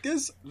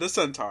Marcus the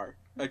Centaur.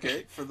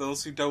 Okay, for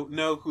those who don't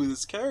know who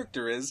this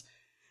character is,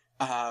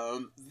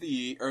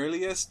 the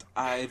earliest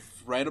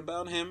I've read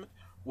about him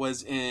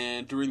was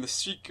during the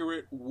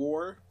Secret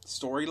War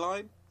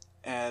storyline,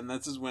 and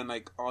this is when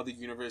like all the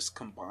universe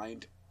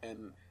combined,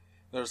 and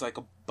there's like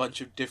a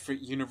bunch of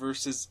different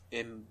universes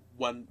in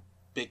one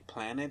big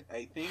planet.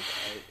 I think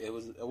it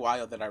was a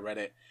while that I read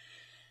it,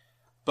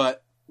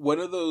 but one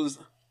of those,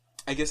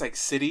 I guess, like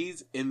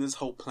cities in this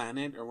whole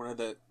planet, or one of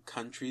the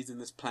countries in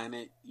this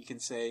planet, you can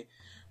say,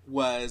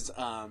 was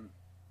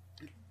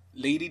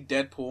Lady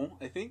Deadpool,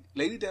 I think.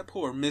 Lady Deadpool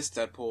or Miss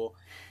Deadpool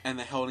and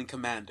the Howling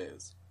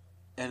Commandos.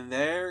 And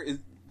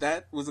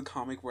that was a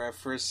comic where I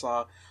first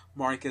saw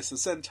Marcus the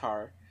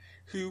Centaur,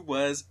 who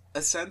was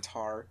a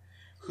centaur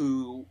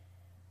who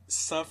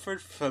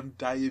suffered from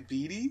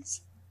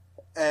diabetes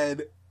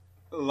and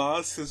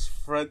lost his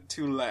front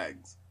two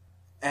legs.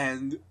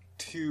 And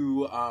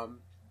to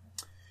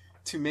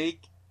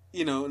make,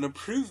 an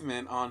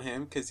improvement on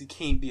him, because he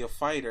can't be a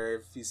fighter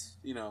if he's,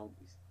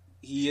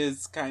 he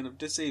is kind of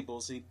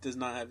disabled, so he does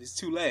not have his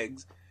two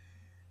legs.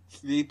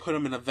 they put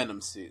him in a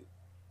Venom suit,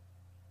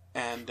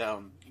 and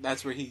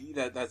that's where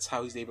that's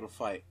how he's able to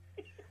fight.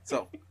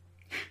 So,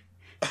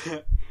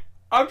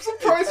 I'm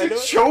surprised you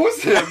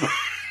chose him.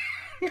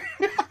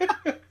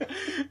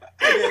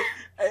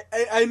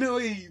 I know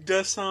he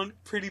does sound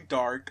pretty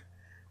dark,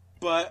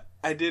 but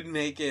I did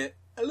make it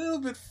a little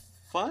bit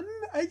fun,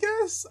 I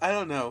guess. I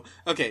don't know.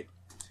 Okay,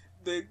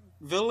 the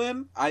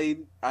villain I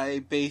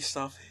based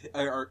off,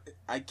 or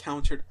I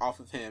countered off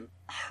of him.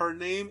 Her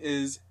name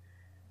is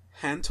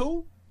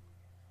Hantel.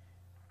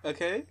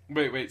 Okay.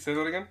 Wait, say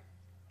that again.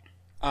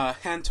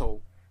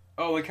 Hantel.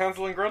 Oh, like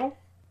Hansel and Gretel?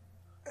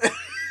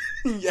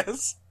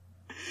 Yes.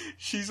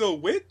 She's a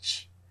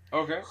witch.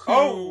 Okay.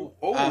 Who,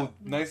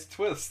 nice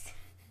twist.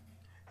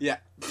 Yeah.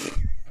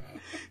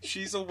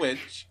 She's a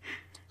witch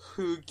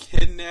who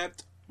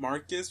kidnapped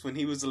Marcus when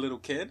he was a little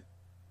kid.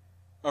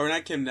 Or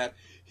not kidnapped.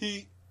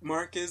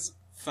 Marcus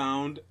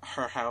found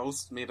her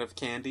house made of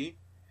candy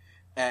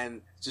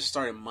and just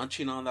started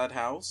munching on that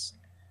house.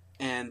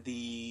 And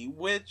the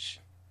witch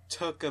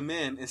took him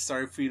in and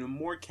started feeding him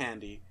more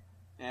candy.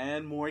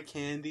 And more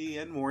candy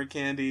and more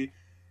candy.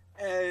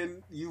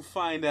 And you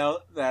find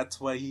out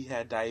that's why he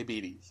had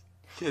diabetes.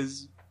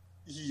 Because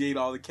he ate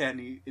all the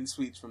candy and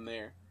sweets from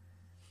there.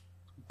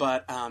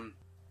 But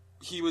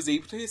he was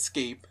able to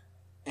escape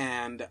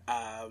and,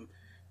 and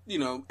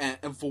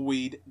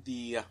avoid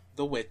the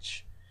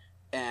witch.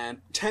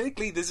 And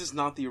technically this is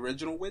not the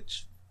original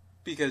witch.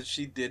 Because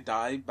she did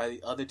die by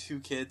the other two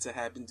kids that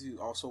happened to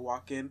also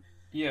walk in.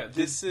 Yeah,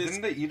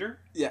 didn't they eat her?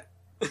 Yeah.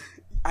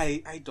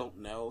 I don't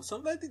know.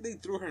 I think they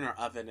threw her in her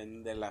oven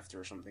and they left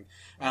her or something.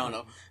 I don't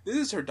know. This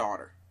is her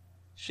daughter.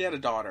 She had a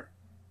daughter.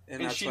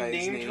 And that's she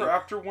named her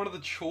after one of the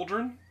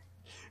children?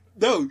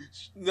 No,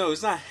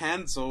 it's not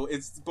Hansel.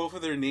 It's both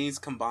of their names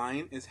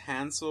combined. It's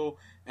Hansel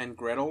and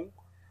Gretel.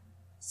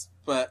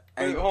 But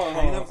hold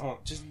on.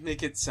 Just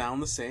make it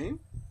sound the same.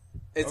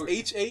 It's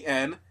okay.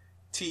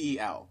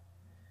 Hantel.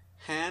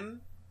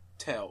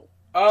 Hantel.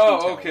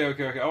 Oh,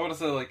 okay. I want to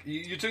say, like,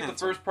 you took Hansel. The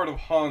first part of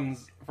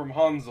Hans from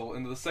Hansel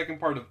and the second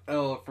part of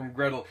El from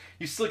Gretel.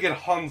 You still get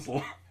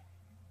Hansel.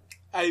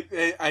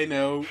 I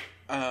know.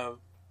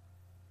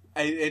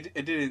 It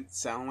didn't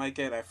sound like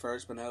it at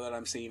first, but now that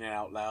I'm saying it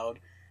out loud,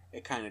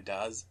 it kind of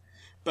does.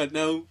 But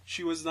no,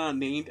 she was not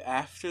named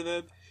after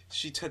them.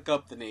 She took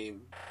up the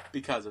name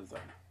because of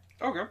them.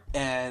 Okay.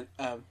 And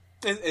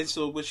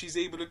so what she's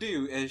able to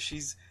do is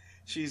she's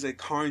a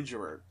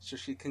conjurer, so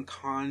she can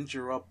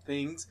conjure up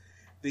things.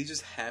 They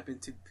just happen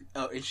to,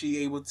 and she's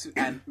able to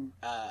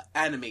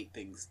animate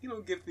things,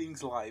 give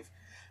things life.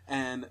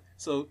 And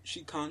so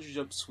she conjures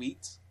up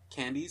sweets,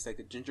 candies, like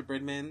a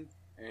gingerbread man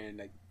and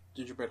like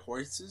gingerbread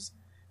horses,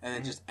 and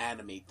then just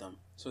animate them.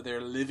 So they're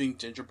living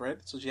gingerbread.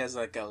 So she has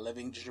like a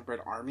living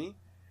gingerbread army,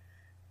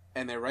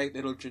 and they ride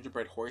little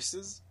gingerbread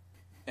horses,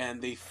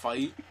 and they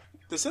fight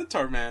the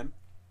Centaur Man.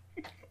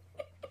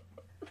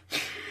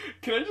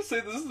 Can I just say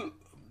this is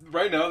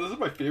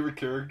my favorite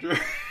character.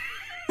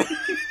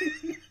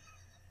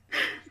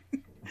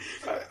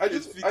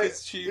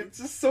 It's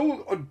just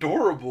so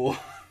adorable.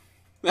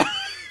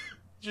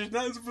 She's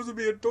not supposed to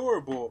be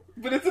adorable.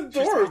 But it's adorable.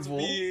 She's supposed to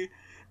be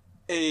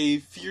a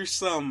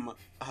fearsome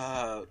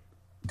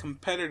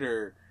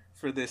competitor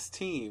for this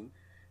team.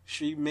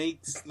 She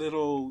makes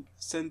little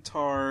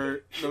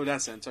centaur... No,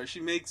 not centaur. She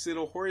makes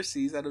little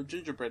horses out of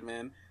gingerbread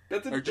man.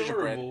 That's adorable.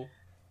 Gingerbread.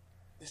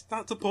 It's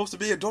not supposed to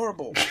be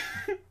adorable.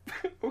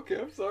 Okay,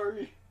 I'm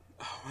sorry.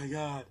 Oh my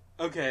god.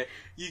 Okay,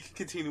 you can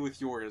continue with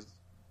yours.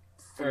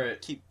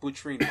 Alright. Keep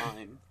butchering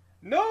mine.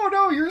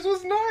 No, yours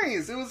was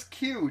nice. It was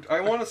cute.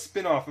 I want a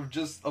spin-off of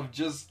just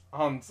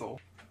Hansel.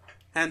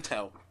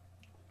 Hantel.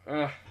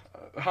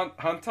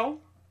 Hantel?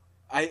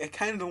 I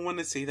kind of don't want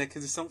to say that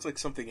because it sounds like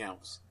something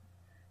else.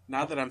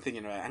 Now that I'm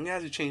thinking about it, I'm going to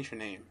have to change her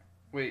name.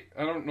 Wait,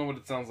 I don't know what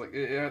it sounds like.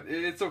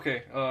 It's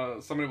okay.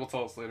 Somebody will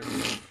tell us later.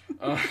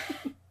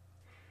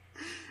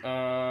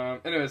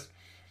 Anyways,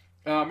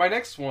 my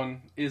next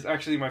one is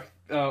actually my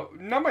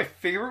not my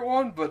favorite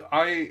one, but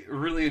I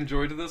really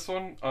enjoyed this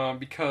one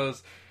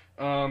because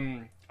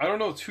I don't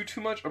know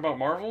too much about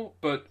Marvel,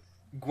 but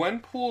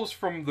Gwenpool is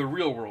from the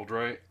real world,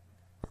 right?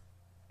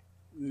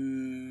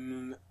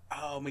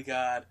 Oh my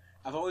god.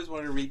 I've always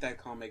wanted to read that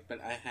comic,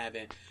 but I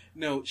haven't.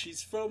 No,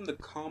 she's from the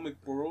comic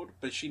world,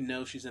 but she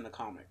knows she's in a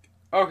comic.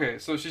 Okay,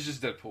 so she's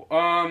just Deadpool.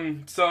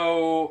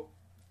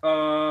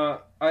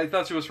 I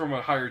thought she was from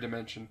a higher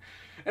dimension.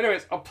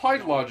 Anyways,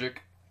 Applied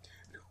Logic.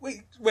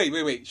 Wait.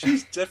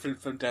 She's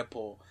different from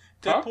Deadpool.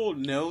 Deadpool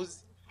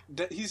knows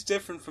that she's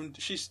different from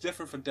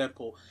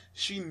Deadpool.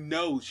 She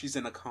knows she's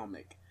in a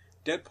comic.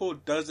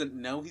 Deadpool doesn't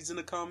know he's in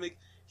a comic.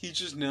 He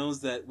just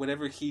knows that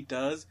whatever he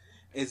does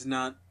is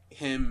not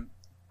him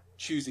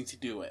choosing to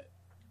do it.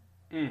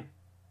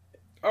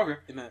 Okay.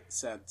 In that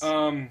sense.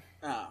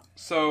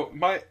 So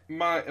my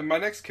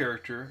next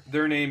character,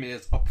 their name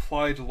is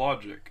Applied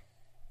Logic.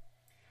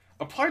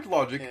 Applied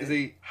Logic is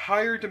a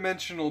higher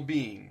dimensional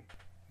being.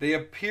 They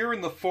appear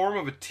in the form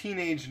of a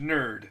teenage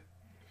nerd.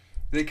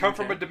 They come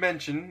from a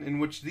dimension in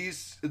which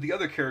the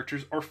other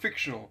characters are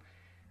fictional.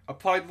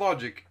 Applied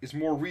Logic is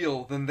more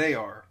real than they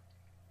are.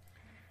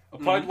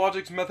 Applied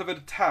logic's method of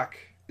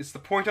attack is to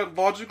point out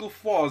logical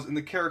flaws in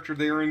the character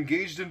they are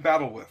engaged in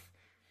battle with.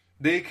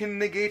 They can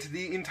negate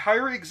the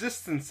entire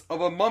existence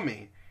of a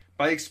mummy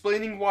by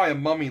explaining why a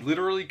mummy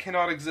literally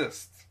cannot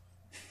exist.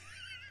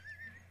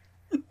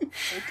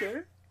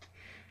 Okay.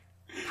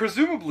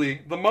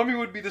 Presumably, the mummy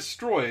would be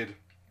destroyed,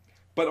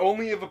 but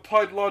only if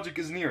applied logic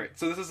is near it.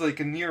 So this is like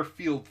a near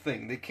field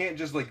thing. They can't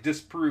just like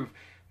disprove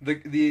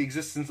the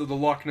existence of the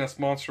Loch Ness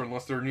monster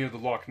unless they're near the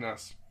Loch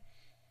Ness.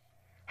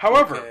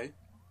 However,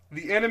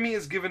 the enemy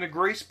is given a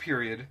grace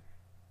period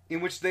in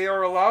which they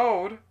are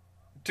allowed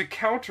to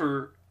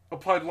counter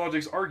applied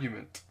logic's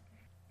argument.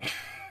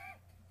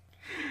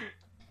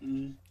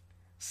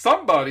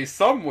 Somebody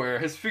somewhere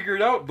has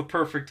figured out the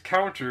perfect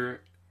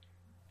counter,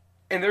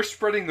 and they're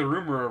spreading the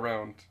rumor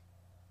around.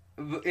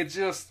 It's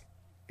just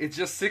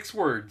 6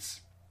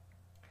 words.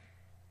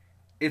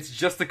 It's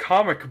just a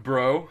comic,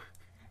 bro.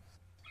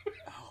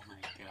 Oh my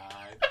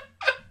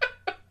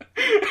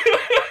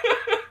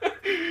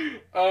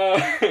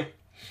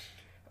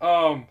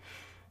god.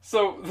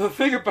 So the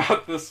thing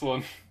about this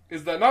one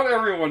is that not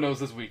everyone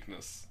knows his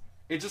weakness.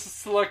 It's just a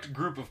select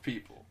group of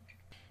people.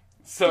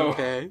 So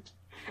I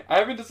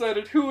haven't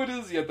decided who it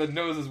is yet that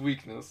knows his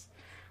weakness,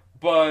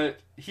 but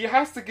he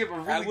has to give a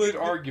really good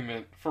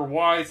argument for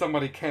why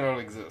somebody cannot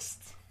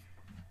exist.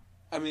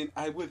 I mean,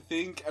 I would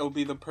think it would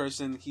be the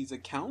person he's a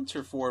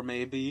counter for,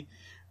 maybe.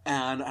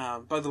 And,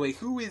 by the way,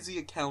 who is he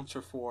a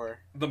counter for?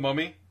 The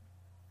mummy?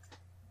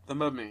 The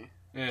mummy.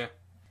 Yeah.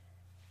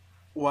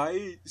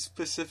 Why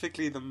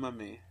specifically the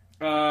mummy?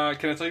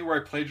 Can I tell you where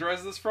I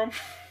plagiarized this from?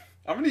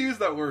 I'm gonna use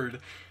that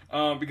word.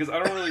 Because I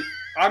don't really...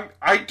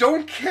 I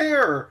don't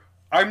care!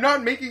 I'm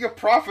not making a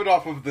profit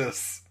off of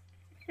this!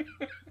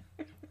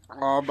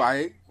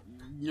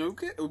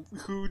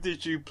 Who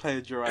did you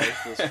plagiarize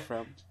this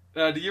from?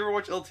 Do you ever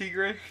watch L.T.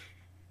 Grey?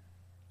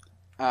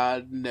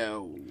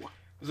 No.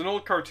 There's an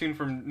old cartoon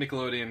from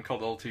Nickelodeon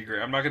called L.T.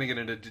 Grey. I'm not going to get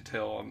into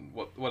detail on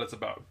what it's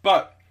about.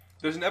 But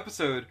there's an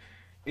episode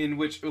in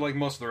which, like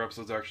most of their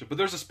episodes actually, but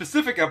there's a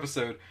specific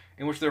episode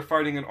in which they're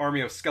fighting an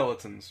army of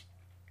skeletons.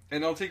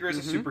 And L.T. Grey is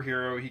a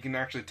superhero. He can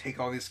actually take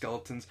all these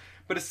skeletons.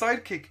 But his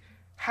sidekick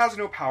has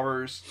no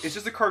powers. It's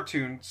just a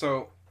cartoon,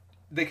 so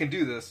they can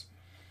do this.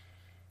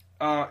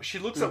 She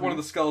looks at one of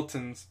the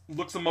skeletons,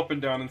 looks him up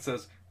and down, and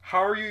says,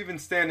 "How are you even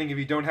standing if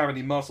you don't have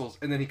any muscles?"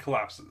 And then he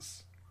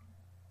collapses.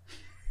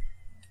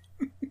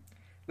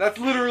 That's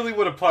literally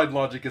what applied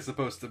logic is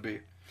supposed to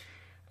be.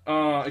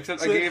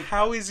 Except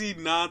how is he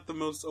not the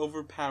most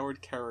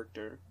overpowered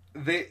character?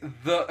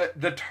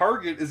 The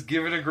target is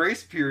given a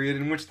grace period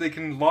in which they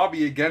can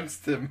lobby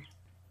against him.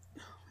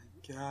 Oh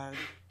my god.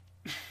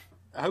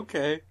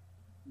 Okay.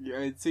 Yeah,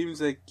 it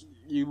seems like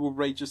you will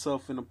rate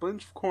yourself in a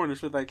bunch of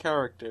corners with that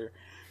character.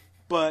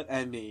 But,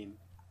 I mean,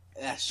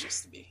 that's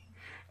just me.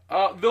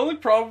 The only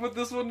problem with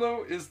this one,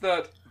 though, is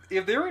that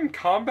if they're in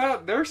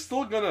combat, they're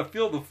still gonna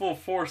feel the full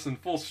force and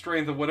full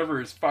strength of whatever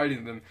is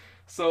fighting them.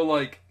 So,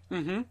 like,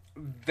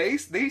 they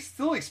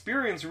still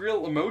experience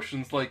real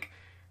emotions. Like,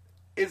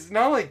 it's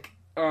not like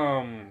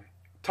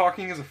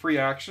talking is a free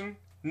action.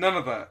 None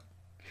of that.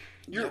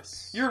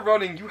 You're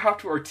running, you have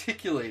to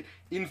articulate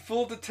in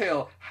full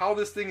detail how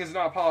this thing is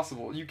not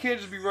possible. You can't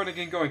just be running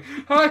and going,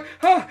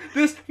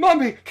 this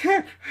mummy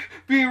can't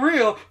be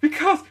real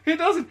because it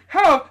doesn't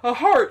have a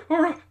heart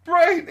or a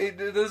brain.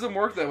 It doesn't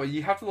work that way.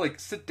 You have to, like,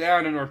 sit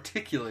down and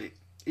articulate.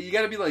 You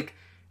gotta be like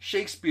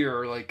Shakespeare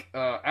or like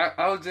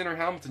Alexander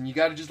Hamilton. You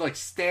gotta just, like,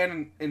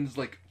 stand and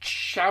like,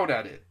 shout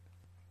at it.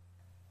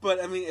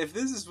 But, I mean, if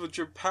this is what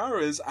your power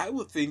is, I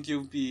would think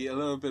you'd be a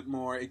little bit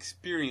more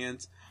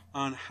experienced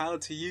on how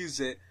to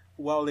use it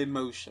while in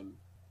motion.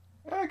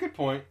 Good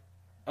point.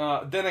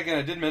 Then again,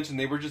 I did mention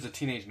they were just a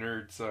teenage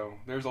nerd, so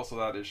there's also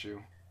that issue.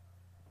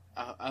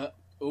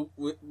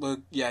 Well,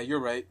 yeah,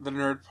 you're right. The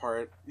nerd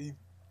part, he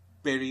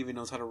barely even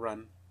knows how to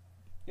run.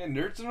 Yeah,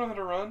 nerds don't know how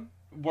to run?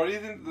 Why do you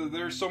think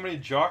there's so many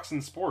jocks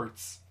in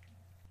sports?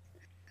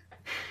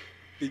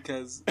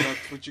 Because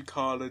that's what you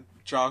call a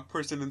jock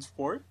person in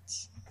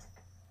sports?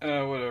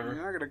 Whatever.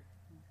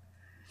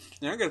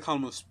 You're not gonna call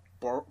him a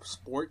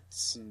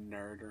sports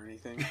nerd or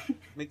anything.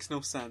 Makes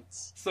no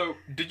sense. So,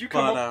 did you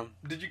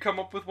come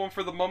up with one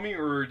for the mummy,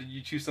 or did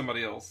you choose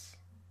somebody else?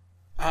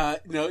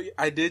 No,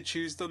 I did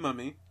choose the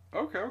mummy.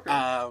 Okay.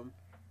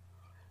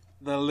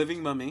 The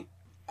living mummy.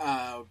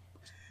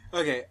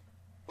 Okay,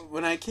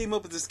 when I came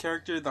up with this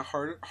character, the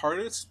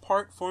hardest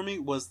part for me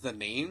was the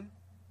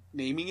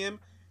naming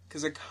him,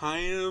 because I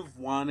kind of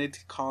wanted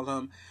to call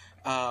him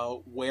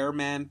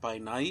Wereman by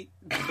night,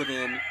 but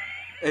then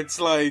it's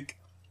like,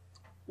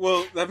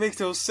 well, that makes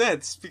no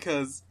sense,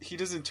 because he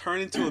doesn't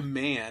turn into a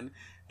man,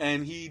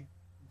 and he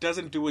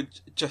doesn't do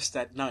it just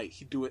at night.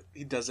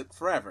 He does it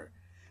forever.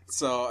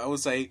 So I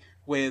was like,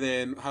 wait,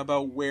 then how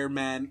about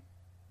Wereman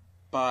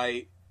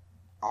by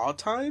all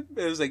time?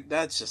 It was like,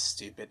 that's just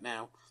stupid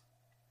now.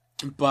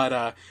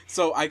 But,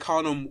 so I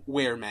called him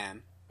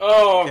Wereman.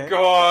 Oh, okay.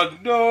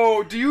 God,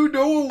 no. Do you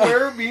know what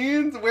where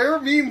means? Where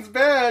means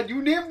bad.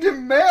 You named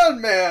him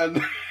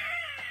Man.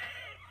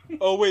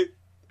 Oh, wait.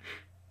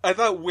 I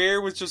thought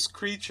where was just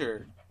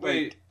creature.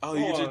 Wait, oh, hold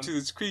you on. turn into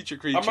this creature.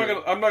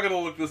 I'm not gonna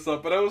look this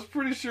up, but I was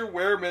pretty sure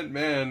where meant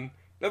man.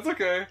 That's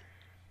okay.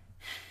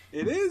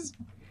 It is.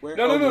 Where,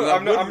 No. well,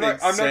 I'm not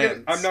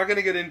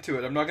gonna get into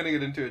it. I'm not gonna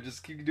get into it.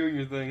 Just keep doing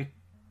your thing.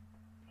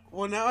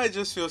 Well, now I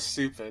just feel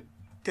stupid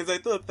because I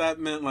thought that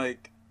meant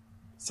like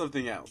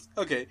something else.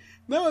 Okay,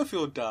 now I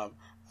feel dumb.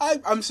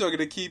 I'm still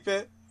gonna keep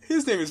it.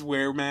 His name is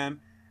Wereman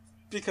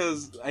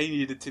because I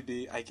need it to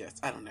be. I guess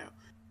I don't know.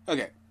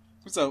 Okay,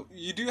 so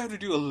you do have to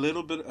do a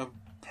little bit of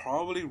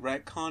probably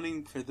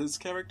retconning for this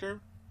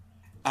character.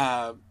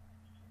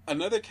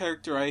 Another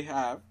character I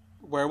have,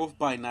 Werewolf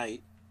by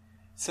Night,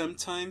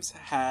 sometimes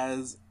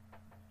has.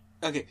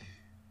 Okay,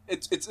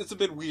 it's a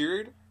bit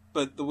weird,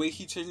 but the way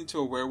he turns into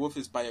a werewolf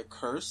is by a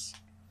curse.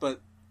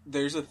 But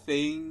there's a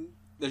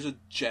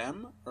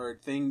gem or a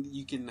thing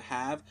you can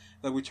have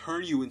that would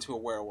turn you into a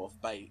werewolf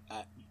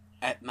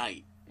at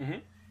night. Mm-hmm.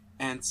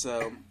 And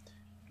so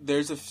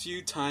there's a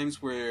few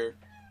times where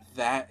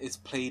that is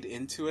played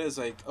into it as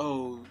like,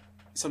 oh,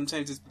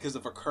 sometimes it's because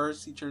of a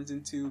curse he turns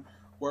into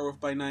werewolf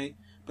by night,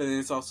 but then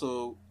it's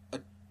also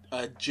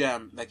a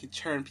gem that can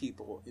turn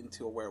people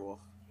into a werewolf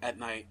at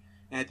night.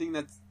 And I think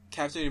that's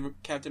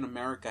Captain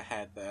America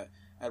had that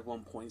at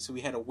one point. So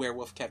we had a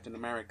werewolf Captain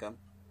America.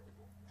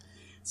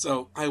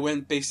 So I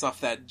went based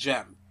off that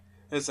gem.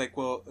 It's like,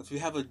 well, if you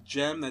have a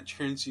gem that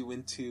turns you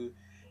into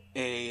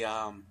a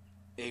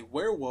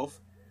werewolf,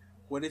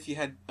 what if you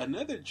had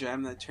another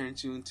gem that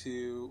turns you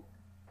into,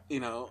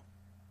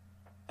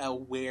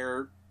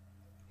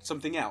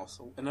 something else,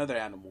 another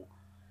animal?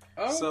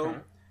 Oh, so, okay.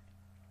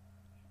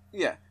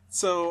 Yeah.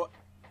 So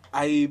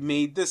I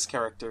made this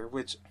character,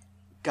 which,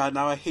 God,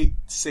 now I hate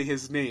to say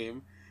his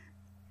name,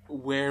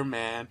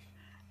 Wereman.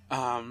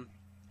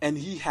 And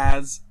he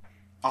has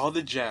all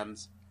the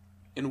gems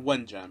in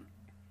one gem,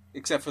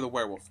 except for the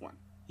werewolf one.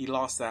 He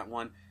lost that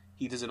one.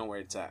 He doesn't know where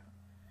it's at.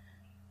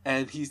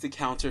 And he's the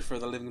counter for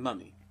the living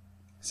mummy.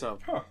 So,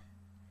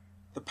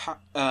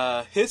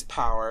 his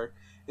power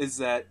is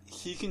that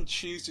he can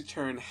choose to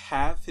turn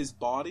half his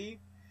body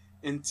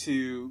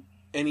into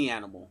any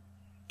animal.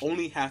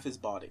 Only half his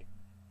body.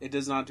 It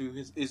does not do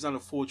it's not a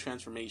full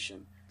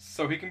transformation.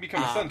 So he can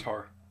become a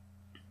centaur.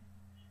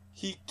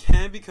 He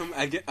can become.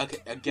 I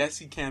guess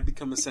he can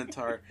become a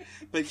centaur,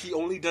 but he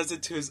only does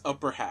it to his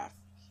upper half.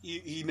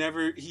 He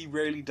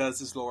rarely does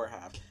his lower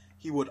half.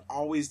 He would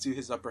always do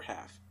his upper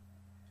half.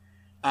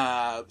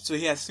 So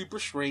he has super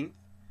strength.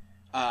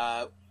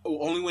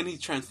 Only when he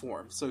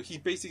transforms. So he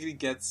basically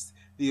gets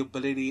the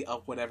ability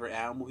of whatever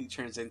animal he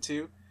turns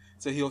into.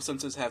 So he'll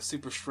sometimes have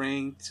super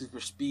strength, super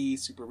speed,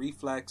 super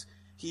reflex.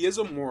 He is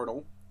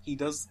immortal. He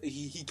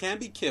can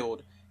be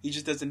killed. He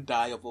just doesn't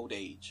die of old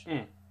age.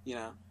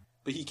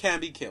 But he can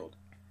be killed.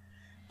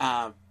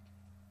 But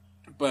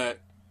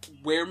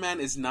Wereman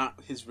is not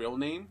his real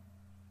name.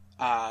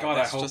 God,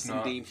 that's I hope just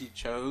not. the name he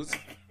chose.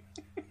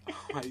 Oh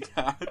my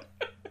god.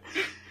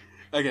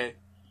 Okay.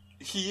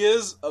 He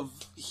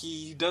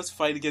does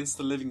fight against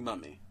the living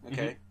mummy,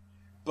 okay? Mm-hmm.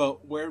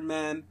 But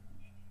Wereman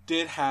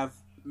did have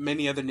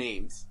many other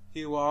names.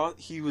 He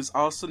was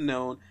also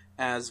known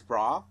as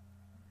Ra,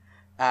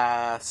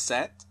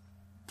 Set.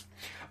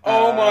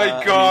 Oh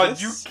my god, I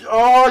just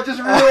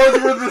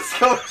realized where this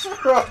comes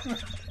from.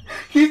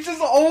 He's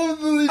just all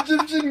of the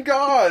Egyptian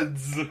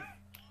gods.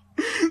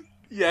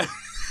 Yeah.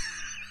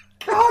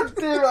 God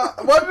damn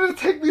it. Why did it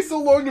take me so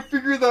long to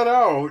figure that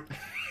out?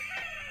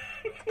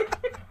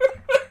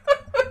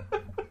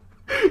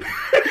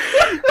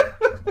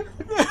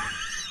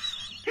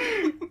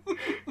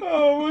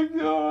 Oh my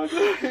god.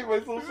 I hate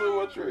myself so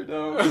much right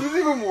now. This is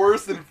even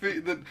worse than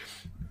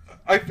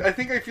I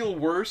think I feel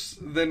worse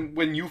than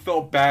when you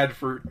felt bad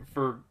for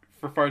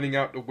finding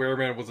out the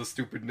Wereman was a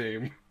stupid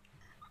name.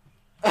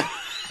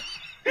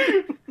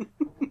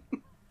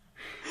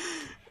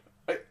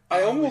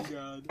 I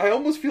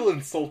almost feel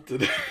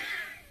insulted.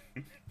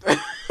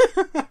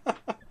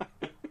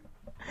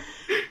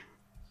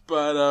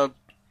 But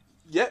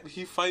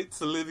he fights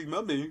the living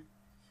mummy.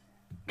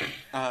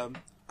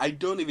 I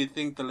don't even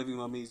think the living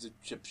mummy is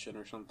Egyptian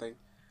or something.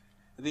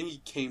 I think he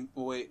came.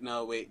 Wait,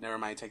 never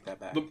mind. Take that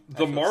back.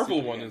 The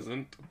Marvel one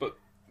isn't, but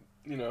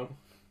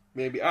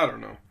maybe I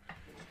don't know.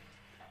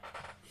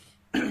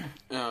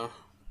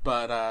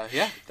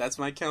 That's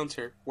my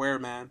counter.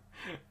 Wereman.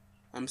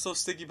 I'm so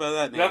sticky by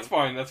that name. That's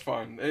fine.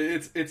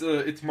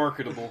 It's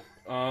marketable.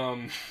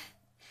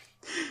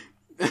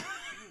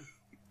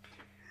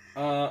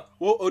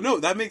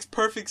 That makes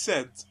perfect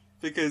sense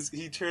because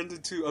he turns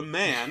into a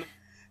man.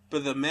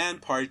 But the man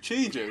part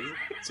changes,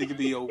 so he can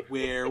be a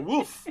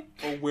werewolf.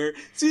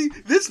 See,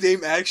 this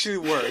name actually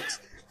works.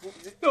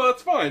 No,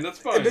 that's fine.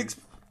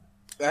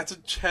 That's a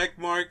check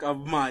mark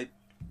of my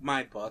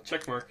book.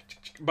 Check mark.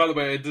 By the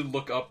way, I did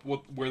look up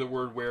where the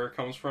word "were"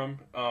 comes from,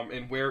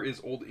 and "were" is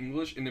Old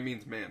English, and it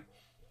means man.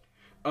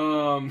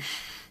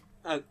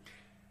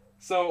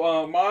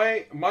 So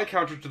my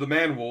counter to the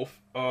man wolf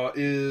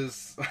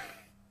is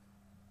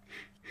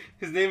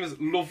his name is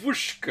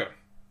Lovushka.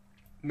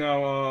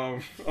 Now,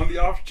 on the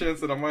off chance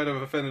that I might have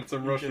offended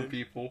some Russian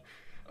people,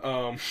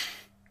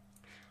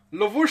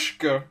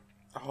 Lovushka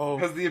Oh.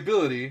 has the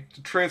ability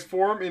to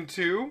transform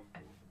into...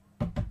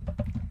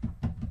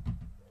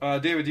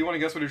 David, do you want to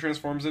guess what it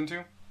transforms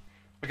into?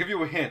 I'll give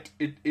you a hint.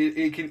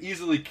 It can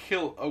easily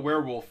kill a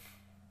werewolf,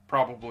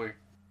 probably.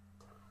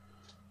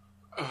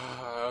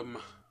 A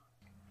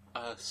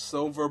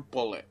silver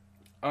bullet.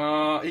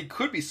 It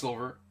could be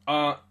silver.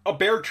 A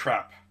bear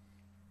trap.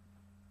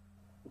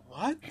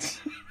 What?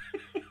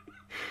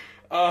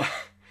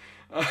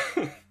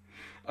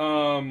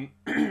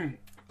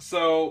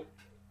 So,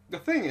 the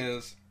thing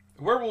is,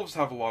 werewolves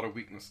have a lot of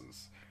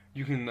weaknesses.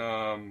 You can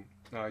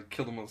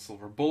kill them with a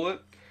silver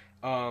bullet.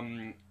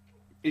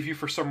 If you,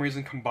 for some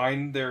reason,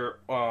 combine their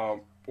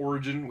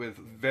origin with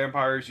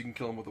vampires, you can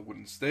kill them with a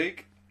wooden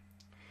stake.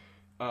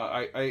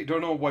 I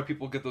don't know why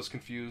people get those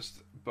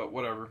confused, but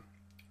whatever.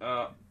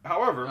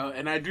 However...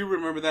 and I do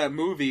remember that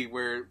movie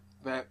where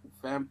that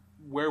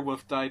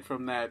werewolf died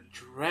from that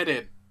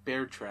dreaded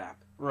bear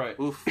trap. Right.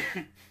 Oof.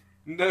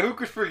 No, who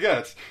could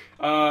forget?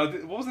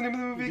 What was the name of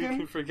the movie again? You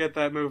can forget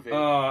that movie.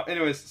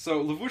 Anyways,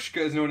 so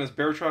Lavushka is known as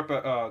Bear Trap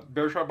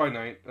by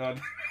Night.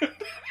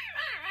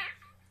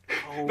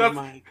 Oh that's,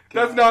 my god.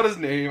 That's not his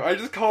name. I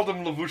just called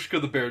him Lavushka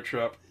the Bear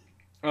Trap.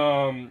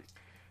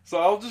 So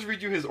I'll just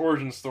read you his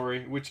origin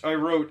story, which I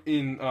wrote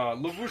in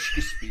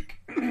Lavushka speak.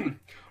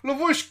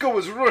 Lavushka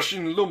was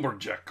Russian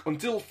lumberjack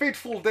until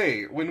fateful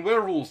day when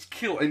werewolves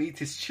kill and eat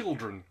his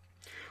children.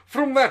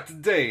 From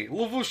that day,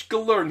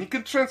 Lavushka learned he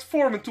could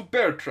transform into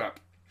Bear Trap.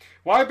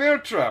 Why Bear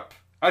Trap?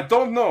 I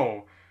don't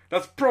know.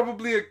 That's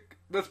probably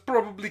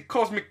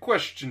cosmic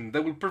question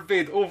that will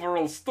pervade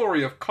overall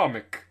story of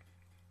comic.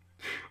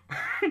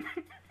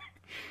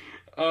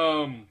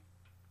 By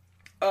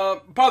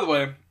the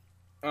way,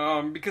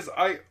 because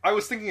I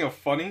was thinking of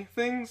funny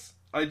things,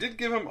 I did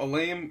give him a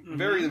lame,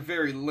 very,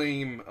 very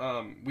lame,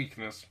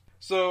 weakness.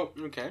 So,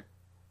 Okay.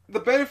 the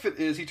benefit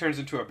is he turns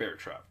into a bear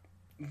trap.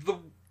 The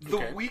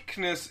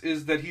weakness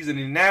is that he's an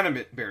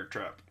inanimate bear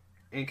trap,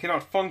 and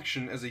cannot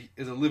function as a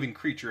living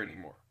creature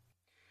anymore.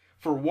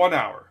 For 1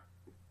 hour.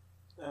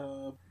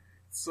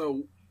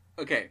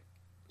 Okay.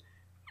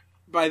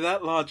 By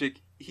that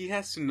logic, he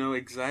has to know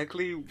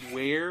exactly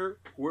where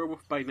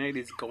Werewolf by Night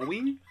is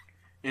going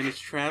and is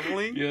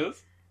traveling.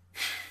 Yes?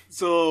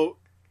 So,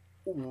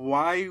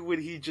 why would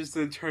he just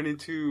then turn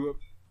into...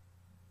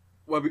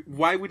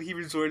 Why would he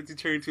resort to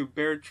turn into a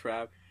bear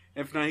trap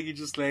if not he could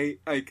just lay,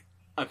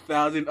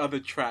 1,000 other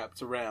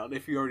traps around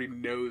if he already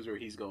knows where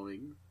he's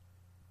going?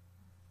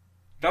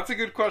 That's a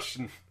good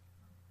question.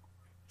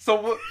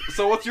 So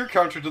what's your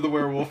counter to the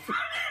werewolf?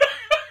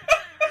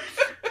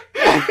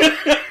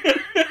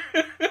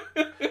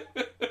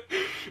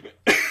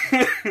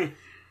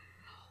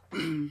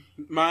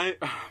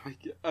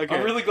 Okay.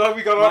 I'm really glad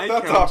we got off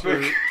that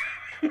topic.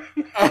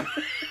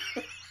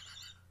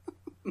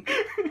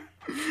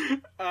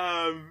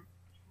 Oh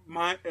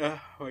my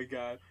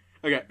god.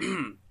 Okay.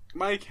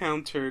 My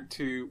counter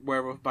to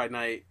Werewolf by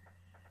Night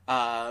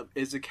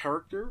is a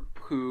character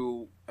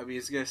who,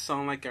 it's gonna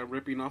sound like I'm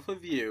ripping off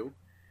of you,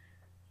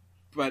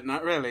 but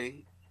not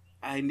really.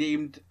 I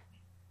named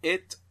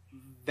it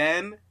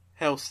Van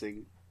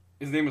Helsing.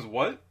 His name is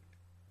what?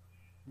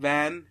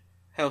 Van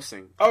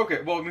Helsing.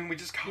 Okay, well, we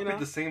just copied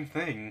the same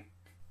thing.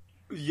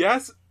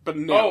 Yes, but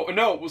no. Oh,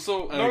 no,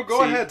 so,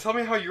 go ahead. Tell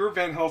me how your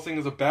Van Helsing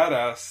is a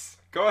badass.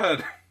 Go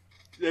ahead.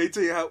 Did I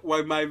tell you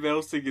why my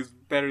Helsing is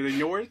better than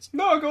yours?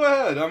 No, go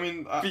ahead.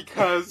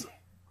 Because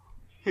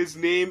his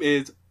name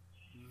is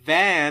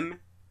Van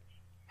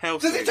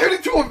Helsing. Does he turn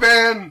into a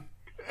van?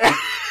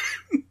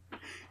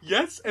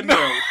 Yes and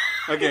no.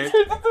 Okay.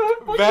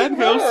 Van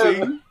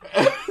Helsing.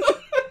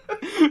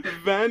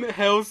 Van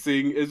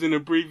Helsing is an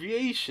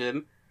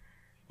abbreviation.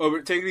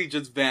 Or technically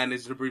just Van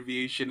is an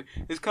abbreviation.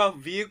 It's called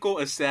Vehicle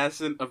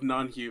Assassin of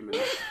Non-Humans.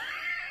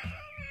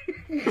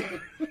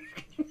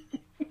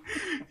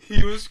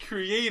 He was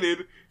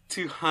created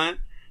to hunt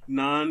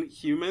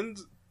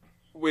non-humans,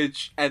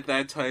 which at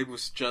that time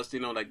was just,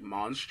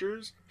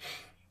 monsters.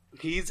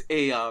 He's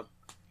a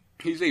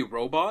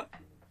robot.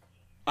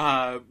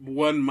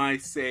 One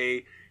might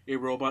say a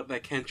robot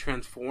that can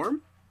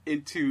transform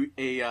into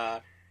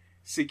to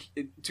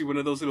one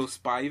of those little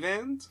spy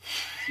vans,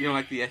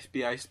 like the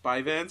FBI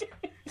spy vans.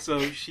 So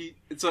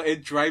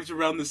it drives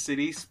around the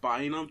city,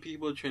 spying on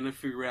people, trying to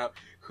figure out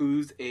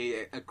who's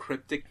a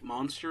cryptic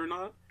monster or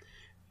not.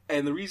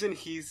 And the reason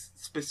he's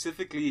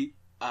specifically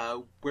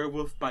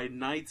Werewolf by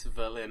Night's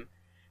villain,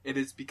 it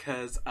is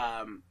because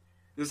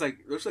there's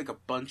a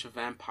bunch of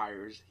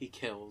vampires he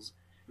kills,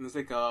 and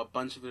there's a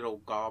bunch of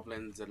little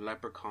goblins and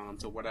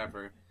leprechauns or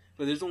whatever.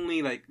 But there's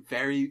only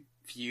very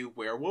few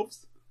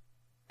werewolves,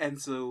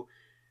 and so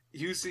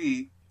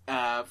usually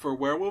for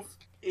werewolf,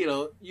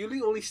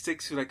 usually only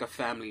sticks to a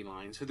family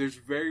line. So there's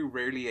very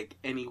rarely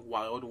any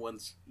wild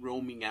ones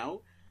roaming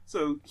out.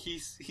 So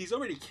he's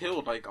already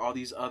killed all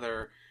these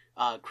other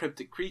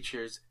cryptic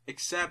creatures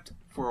except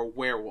for a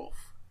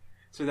werewolf.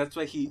 So that's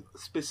why he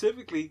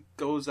specifically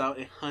goes out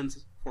and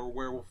hunts for a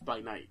werewolf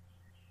by night.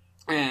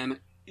 And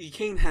you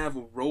can't have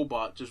a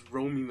robot just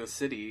roaming the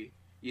city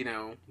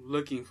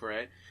looking for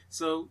it.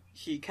 So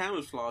he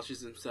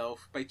camouflages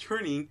himself by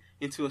turning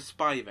into a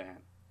spy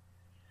van.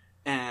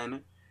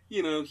 And,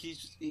 he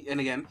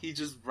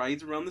just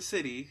rides around the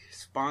city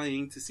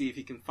spying to see if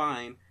he can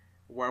find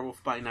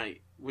Werewolf by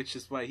Night, which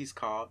is why he's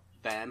called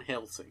Van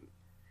Helsing.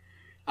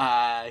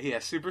 He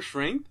has super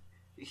strength.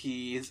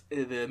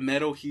 The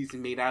metal he's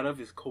made out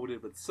of is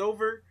coated with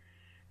silver,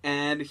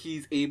 and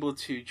he's able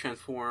to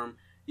transform,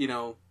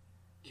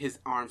 his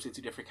arms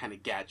into different kind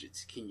of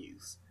gadgets he can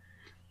use.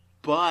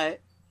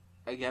 But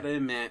I gotta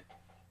admit,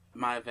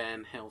 my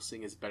Van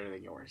Helsing is better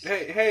than yours.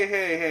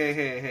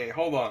 Hey,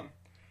 hold on.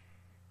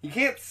 You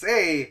can't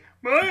say,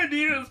 my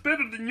idea is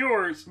better than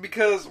yours,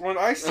 because when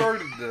I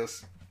started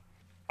this,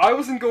 I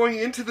wasn't going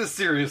into this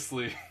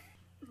seriously.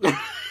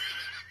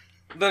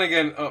 Then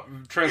again,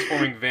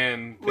 transforming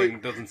van thing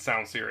doesn't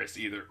sound serious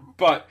either.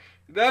 But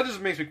that just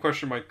makes me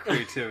question my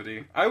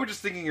creativity. I was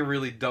just thinking of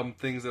really dumb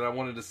things that I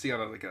wanted to see on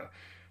a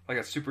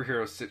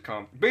superhero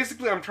sitcom.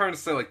 Basically, I'm trying to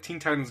say like Teen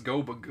Titans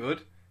Go, but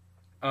good.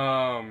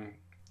 Oh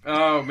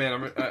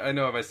man, I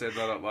know if I said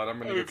that out loud, I'm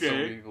gonna get so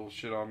many people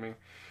shit on me.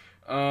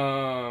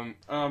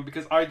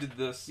 Because I did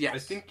this. Yes. I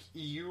think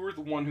you were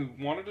the one who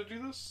wanted to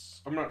do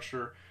this. I'm not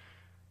sure.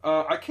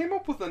 I came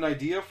up with an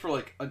idea for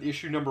like an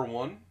issue number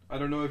 1. I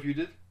don't know if you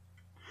did.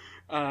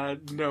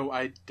 No,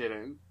 I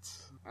didn't.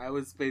 I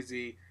was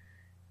busy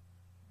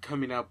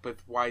coming up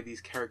with why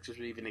these characters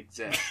would even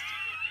exist.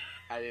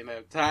 I didn't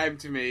have time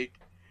to make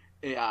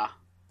a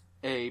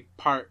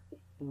part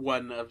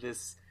 1 of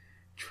this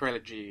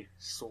trilogy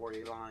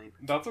storyline.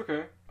 That's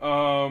okay.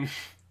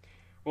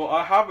 Well,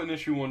 I have an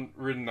issue 1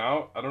 written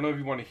out. I don't know if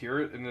you want to hear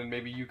it, and then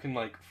maybe you can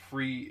like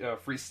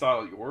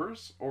freestyle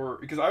yours, or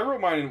because I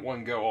wrote mine in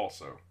one go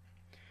also.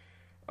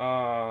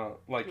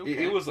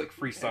 It was like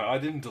freestyle. I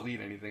didn't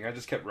delete anything. I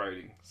just kept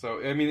writing. So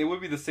I mean, it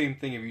would be the same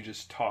thing if you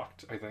just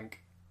talked, I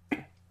think.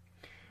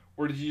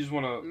 Or did you just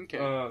want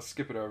to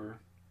skip it over?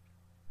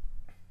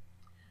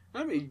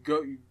 I mean,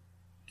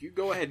 you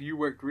go ahead. You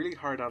worked really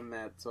hard on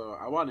that, so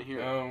I want to hear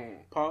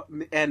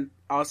it. And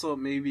also,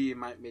 maybe it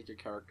might make your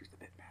characters a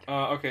bit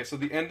better. Okay, so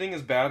the ending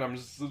is bad. I'm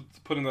just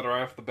putting that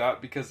right off the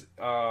bat because,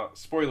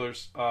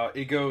 spoilers,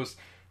 it goes...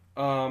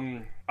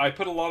 I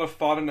put a lot of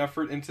thought and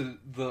effort into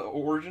the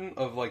origin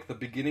of like the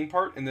beginning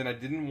part, and then I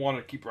didn't want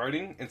to keep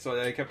writing, and so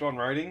I kept on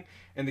writing,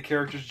 and the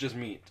characters just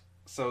meet.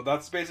 So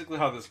that's basically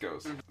how this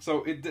goes.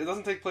 So it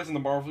doesn't take place in the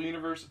Marvel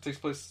universe. It takes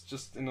place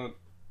just in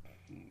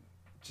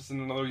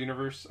another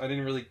universe. I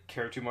didn't really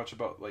care too much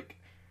about like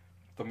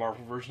the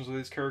Marvel versions of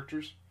these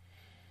characters.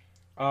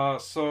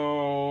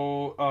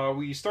 So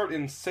we start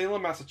in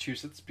Salem,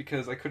 Massachusetts,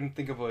 because I couldn't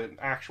think of an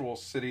actual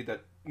city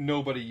that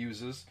nobody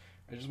uses.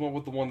 I just went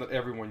with the one that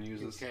everyone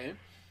uses. Okay.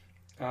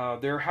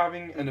 They're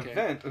having an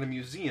event at a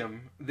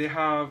museum. They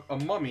have a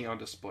mummy on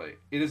display.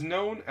 It is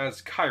known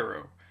as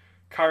Cairo.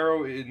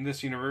 Cairo in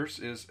this universe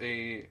is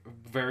a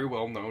very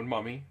well-known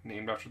mummy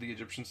named after the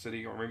Egyptian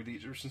city, or maybe the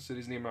Egyptian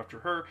city is named after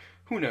her.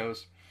 Who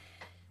knows?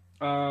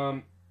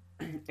 And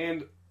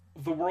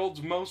the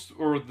world's most,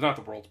 or not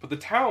the world's, but the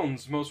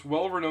town's most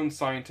well-renowned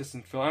scientists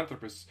and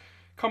philanthropists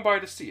come by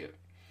to see it.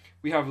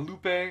 We have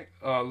Lupe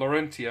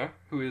Laurentia,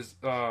 who is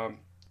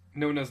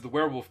known as the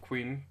Werewolf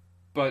Queen,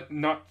 but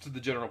not to the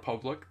general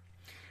public.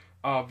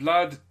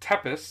 Vlad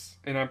Tepes,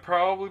 and I'm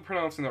probably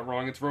pronouncing that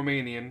wrong, it's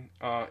Romanian,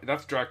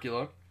 that's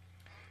Dracula.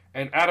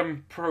 And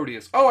Adam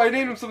Proteus. Oh, I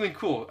named him something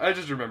cool, I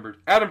just remembered.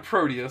 Adam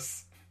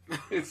Proteus.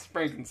 It's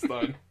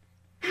Frankenstein.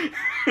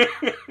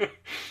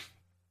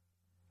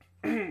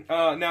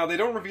 Now, they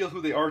don't reveal who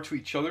they are to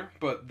each other,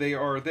 but they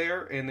are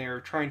there, and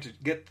they're trying to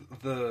get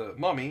the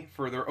mummy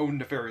for their own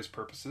nefarious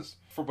purposes,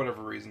 for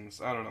whatever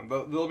reasons. I don't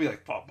know. They'll be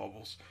like thought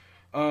bubbles.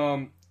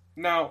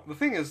 Now, the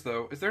thing is,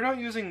 though, is they're not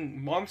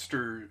using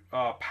monster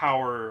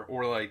power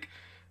or, like,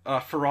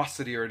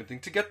 ferocity or anything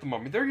to get the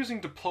mummy. They're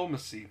using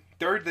diplomacy.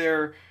 They're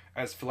there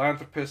as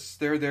philanthropists.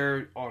 They're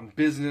there on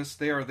business.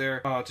 They are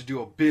there to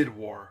do a bid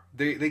war.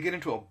 They get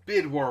into a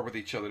bid war with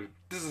each other.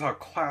 This is how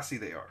classy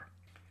they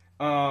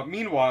are.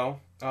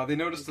 Meanwhile, they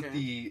notice that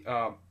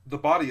the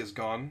body is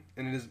gone,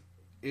 and it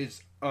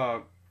is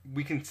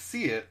we can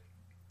see it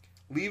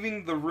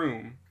leaving the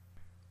room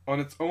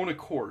on its own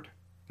accord.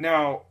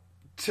 Now,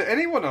 to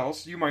anyone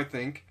else, you might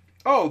think,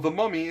 oh, the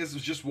mummy is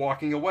just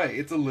walking away.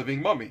 It's a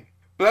living mummy.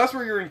 But that's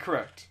where you're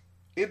incorrect.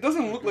 It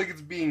doesn't look like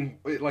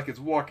it's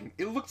walking.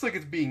 It looks like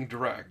it's being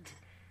dragged.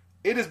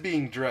 It is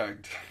being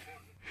dragged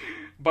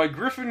by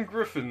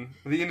Griffin,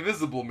 the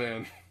Invisible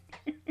Man.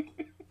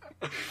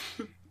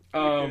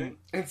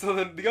 And so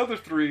then the other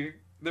three,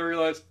 they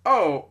realize,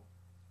 oh,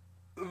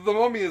 the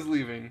mummy is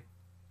leaving.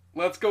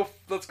 Let's go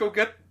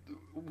get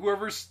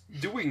whoever's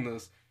doing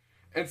this.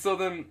 And so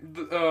then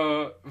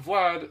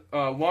Vlad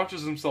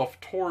launches himself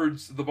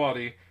towards the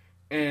body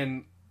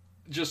and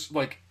just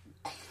like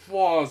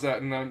claws at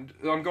it. And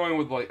I'm going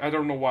with like, I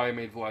don't know why I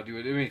made Vlad do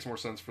it. It makes more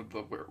sense for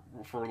the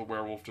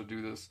werewolf to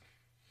do this.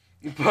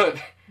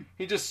 But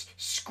he just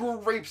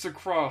scrapes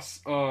across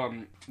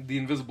the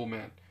Invisible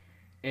Man,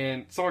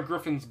 and some of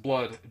Griffin's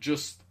blood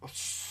just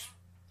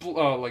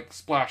like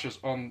splashes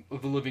on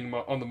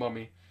the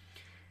mummy.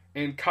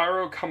 and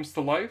Cairo comes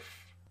to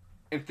life,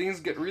 and things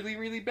get really,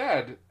 really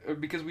bad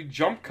because we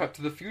jump cut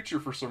to the future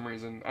for some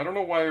reason. I don't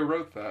know why I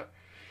wrote that.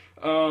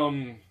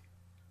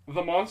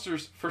 The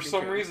monsters, for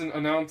some reason,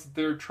 announce that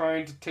they're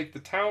trying to take the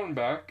town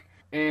back,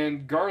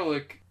 and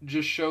Garlic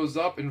just shows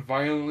up and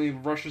violently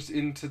rushes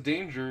into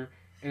danger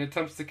and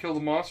attempts to kill the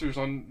monsters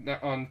on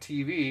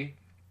TV.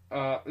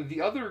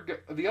 The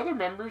other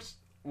members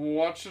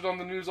watched it on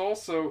the news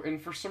also,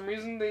 and for some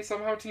reason they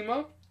somehow team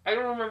up. I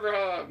don't remember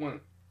how that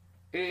went.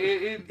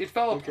 It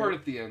fell apart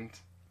at the end.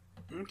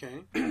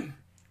 Okay.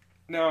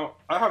 Now,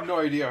 I have no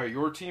idea how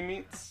your team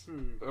meets.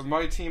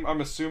 My team,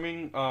 I'm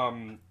assuming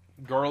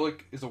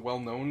Garlic is a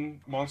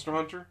well-known monster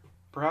hunter,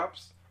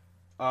 perhaps.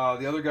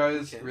 The other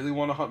guys really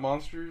want to hunt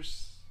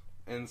monsters,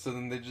 and so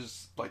then they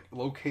just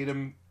locate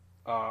him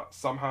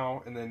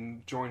somehow and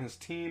then join his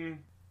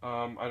team.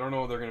 I don't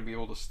know if they're going to be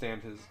able to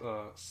stand his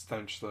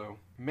stench, though.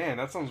 Man,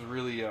 that sounds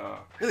really,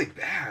 really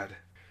bad.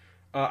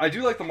 I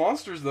do like the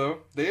monsters, though.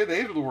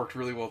 They worked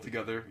really well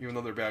together, even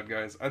though they're bad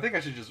guys. I think I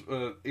should just...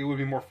 it would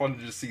be more fun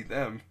to just see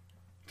them,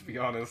 to be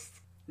honest.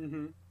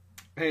 Mm-hmm.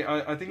 Hey,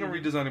 I think I'm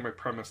redesigning my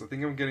premise. I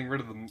think I'm getting rid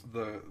of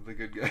the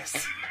good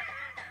guys.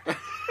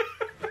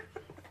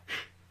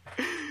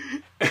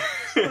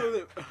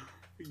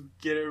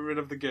 Getting rid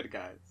of the good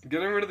guys.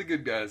 Getting rid of the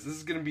good guys. This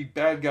is going to be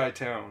Bad Guy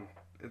Town.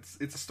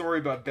 It's a story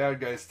about bad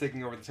guys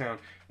taking over the town.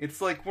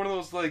 It's like one of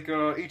those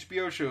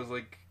HBO shows,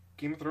 like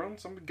Game of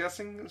Thrones. I'm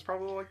guessing it's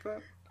probably like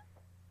that.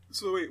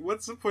 So wait,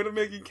 what's the point of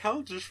making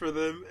counters for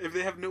them if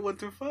they have no one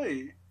to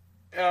fight?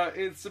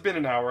 It's been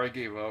an hour. I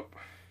gave up.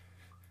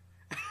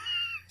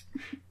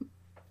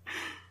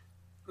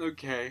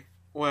 Okay.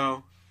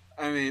 Well,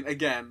 I mean,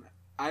 again,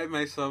 I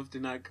myself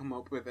did not come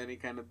up with any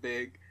kind of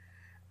big,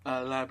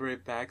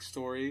 elaborate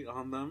backstory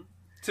on them.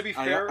 To be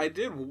fair, I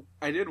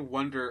did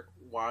wonder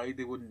why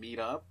they would meet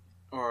up,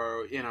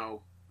 or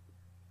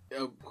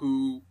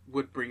who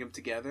would bring them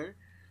together.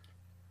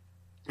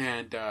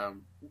 And to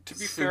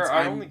be fair,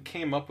 I only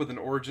came up with an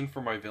origin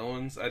for my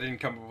villains. I didn't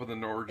come up with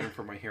an origin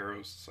for my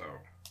heroes. So,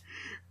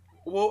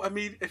 well, I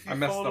mean, if you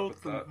followed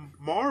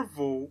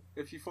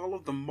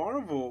the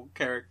Marvel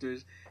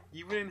characters,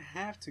 you wouldn't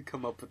have to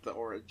come up with the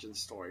origin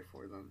story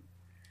for them.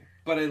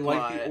 But I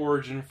like the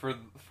origin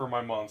for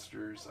my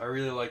monsters. I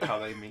really like how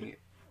they meet.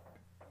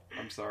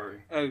 I'm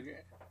sorry. Okay.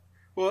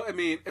 Well, I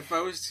mean, if I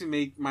was to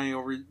make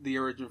the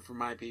origin for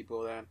my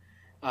people, then,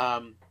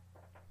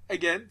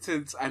 again,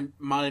 since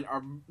mine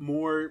are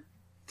more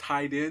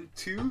tied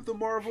into the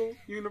Marvel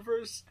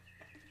universe,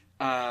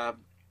 not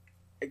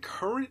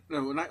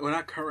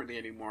currently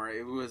anymore.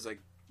 It was a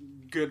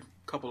good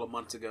couple of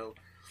months ago.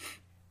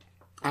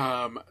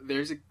 Have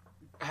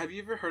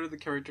you ever heard of the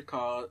character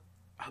called?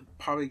 I'm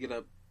probably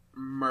gonna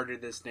murder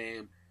this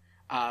name.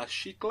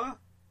 Shikla.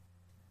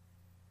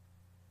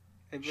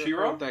 Have you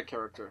ever heard of that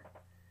character?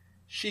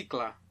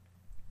 Shikla.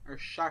 Or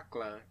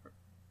Shakla.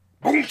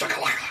 Boom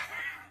shakalaka!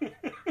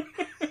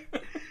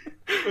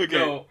 Okay.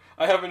 No,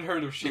 I haven't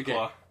heard of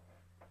Shikla.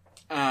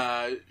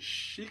 Okay.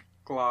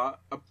 Shikla,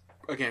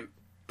 again,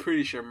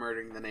 pretty sure I'm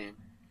murdering the name.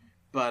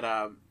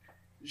 But,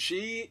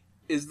 she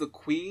is the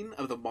queen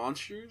of the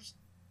monsters.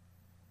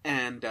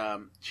 And,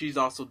 she's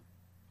also,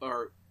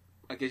 or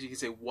I guess you could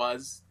say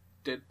was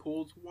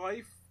Deadpool's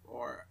wife.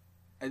 Or,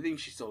 I think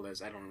she still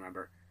is, I don't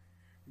remember.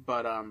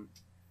 But,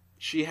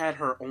 she had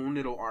her own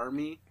little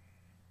army.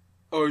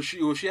 Or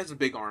she has a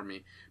big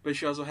army, but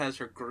she also has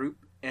her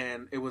group,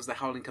 and it was the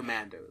Howling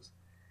Commandos.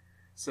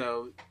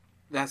 So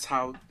that's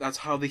how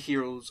the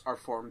heroes are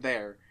formed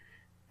there.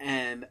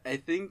 And I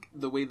think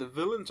the way the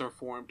villains are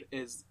formed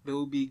is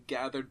they'll be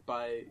gathered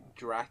by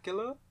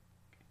Dracula,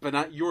 but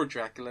not your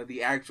Dracula,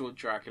 the actual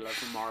Dracula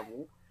from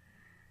Marvel.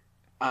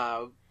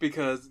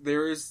 Because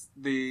there's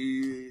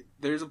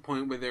a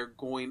point where they're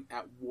going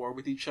at war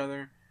with each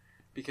other,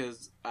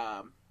 because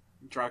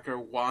Dracula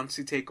wants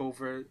to take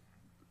over.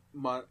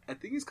 I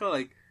think it's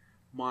called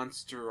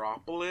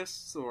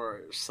Monsteropolis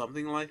or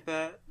something like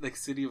that, like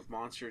City of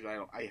Monsters.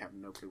 I have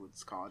no clue what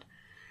it's called,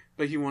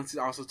 but he wants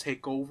to also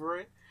take over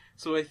it.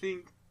 So I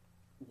think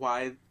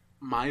why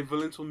my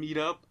villains will meet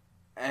up,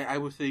 I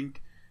would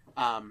think,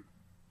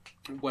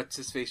 what's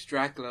his face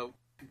Dracula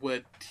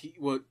would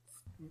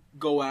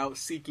go out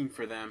seeking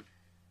for them,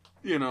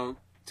 to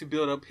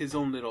build up his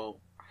own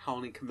little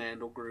Howling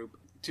Commando group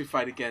to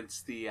fight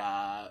against the,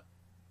 I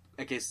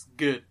guess,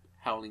 good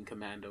Howling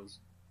Commandos.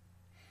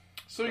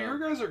 So you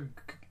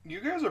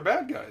guys are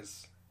bad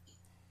guys.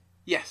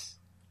 Yes.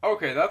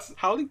 Okay, that's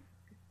Howling.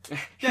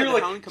 You're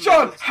like,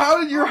 Sean, how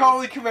did your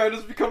Howling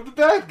Commandos become the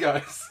bad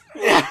guys?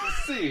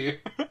 Let's see.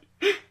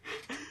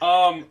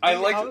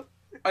 I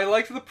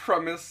liked the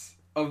premise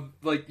of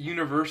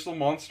Universal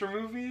monster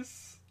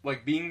movies,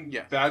 being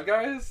bad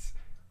guys,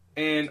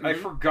 and I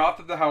forgot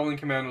that the Howling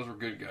Commandos were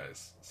good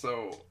guys.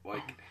 So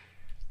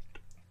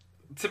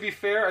to be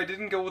fair, I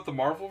didn't go with the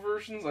Marvel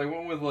versions. I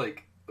went with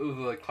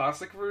the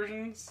classic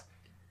versions.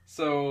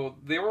 So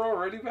they were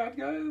already bad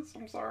guys.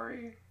 I'm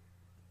sorry.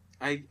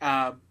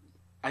 I'm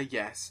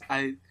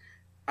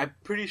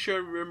pretty sure I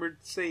remembered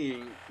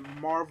saying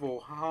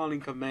Marvel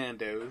Howling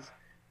Commandos,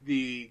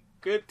 the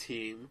good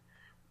team,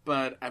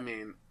 but I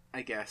mean,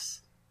 I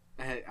guess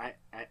I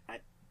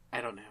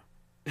don't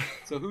know.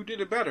 So who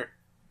did it better?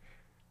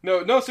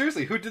 No,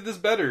 seriously, who did this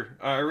better?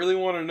 I really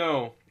want to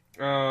know.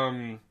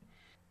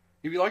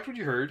 If you liked what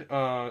you heard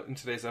in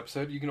today's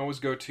episode, you can always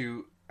go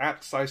to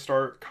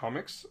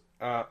 @SciStarComics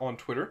on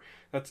Twitter.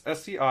 That's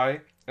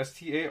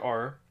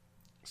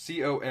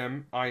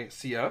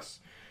SCISTARCOMICS.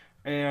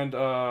 And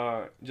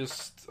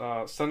just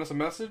send us a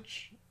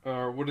message.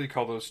 Or what do you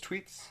call those?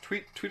 Tweets?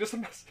 Tweet us a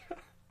message.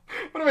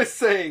 What am I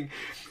saying?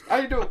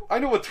 I know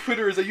what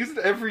Twitter is. I use it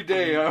every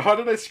day. How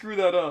did I screw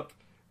that up?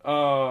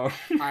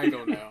 I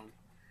don't know.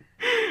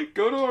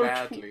 Go to our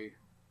badly.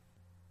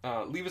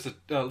 Leave us a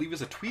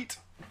tweet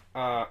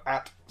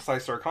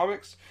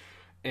 @SciStarComics,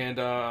 and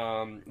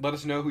let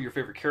us know who your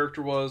favorite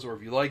character was, or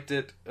if you liked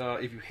it.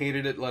 If you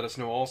hated it, let us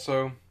know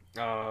also.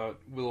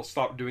 We'll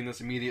stop doing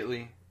this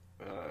immediately.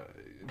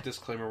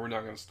 Disclaimer: we're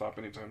not going to stop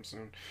anytime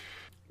soon.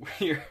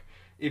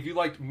 If you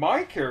liked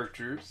my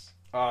characters,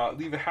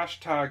 leave a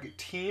hashtag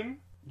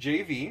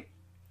TeamJV.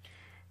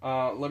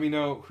 Let me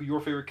know who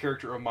your favorite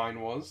character of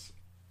mine was.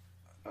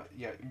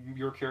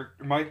 Your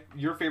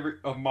favorite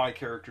of my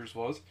characters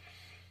was,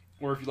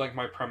 or if you like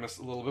my premise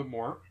a little bit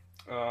more.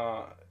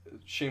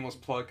 Shameless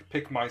plug,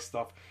 pick my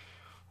stuff.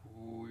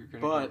 Ooh,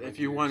 but if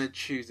you want to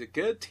choose a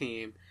good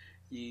team,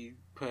 you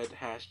put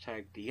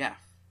hashtag DF.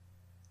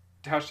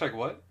 Hashtag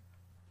what?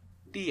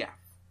 DF.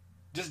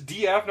 Just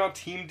DF, not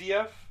Team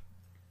DF?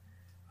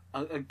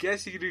 I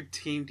guess you can do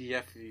Team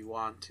DF if you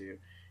want to.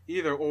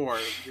 Either or,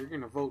 you're going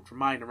to vote for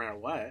mine no matter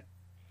what.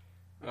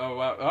 Oh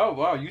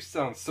wow, you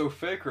sound so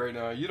fake right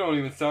now. You don't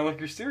even sound like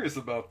you're serious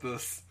about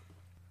this.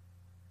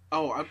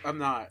 Oh, I'm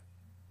not.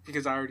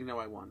 Because I already know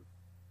I won.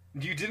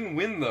 You didn't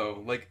win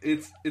though. Like,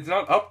 it's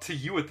not up to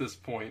you at this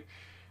point.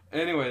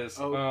 Anyways,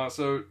 so... Well,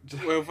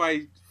 if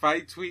I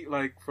tweet,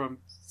 like, from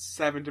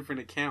 7 different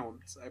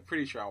accounts, I'm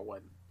pretty sure I'll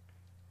win.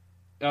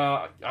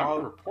 I'm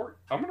gonna report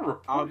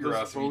your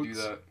ass if you do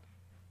that.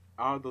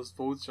 All those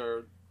votes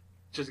are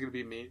just gonna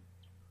be me.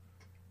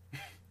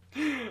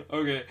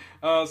 Okay,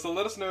 so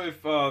let us know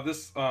if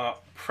this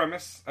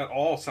premise at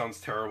all sounds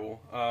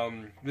terrible.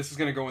 This is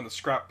going to go in the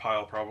scrap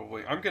pile,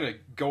 probably. I'm going to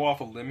go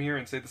off a limb here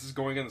and say this is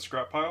going in the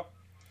scrap pile.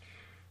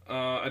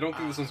 I don't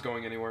think this one's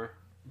going anywhere.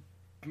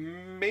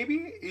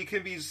 Maybe it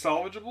can be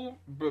salvageable,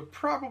 but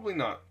probably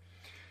not.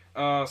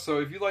 So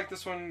if you like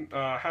this one,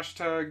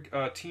 hashtag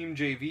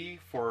TeamJV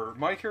for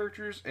my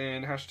characters,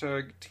 and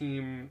hashtag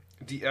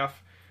TeamDF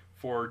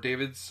for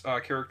David's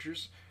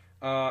characters.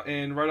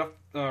 And right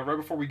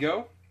before we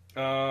go,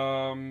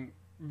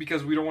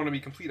 because we don't want to be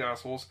complete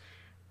assholes,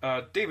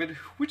 David,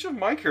 which of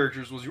my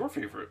characters was your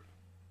favorite?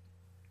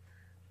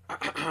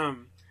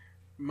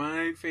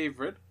 My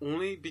favorite,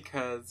 only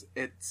because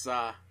it's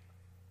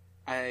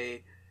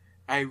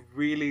I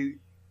really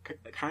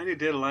kind of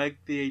did like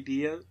the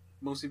idea,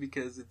 mostly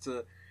because it's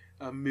a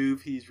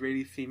move he's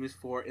really famous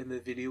for in the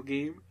video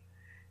game,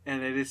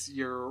 and it is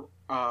your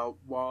no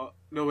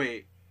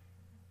wait,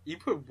 you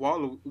put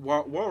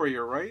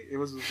warrior, right? It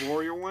was the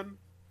warrior one.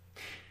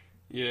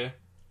 Yeah.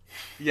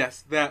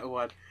 Yes, that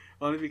one.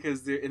 Only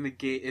because they're in the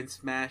game in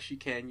Smash, you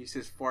can use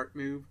his fart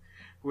move,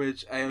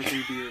 which I don't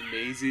think would be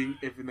amazing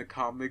if in the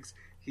comics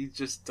he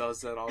just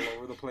does that all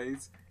over the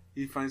place.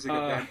 He finds like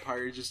a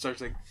vampire, just starts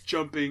like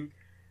jumping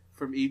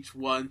from each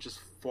one, just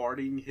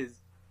farting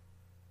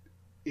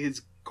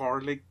his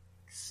garlic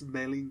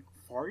smelling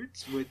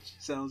farts, which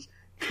sounds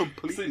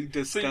completely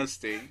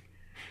disgusting.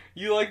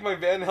 You like my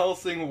Van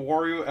Helsing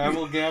Wario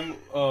amalgam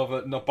of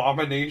an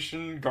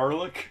abomination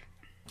garlic?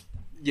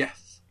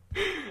 Yes.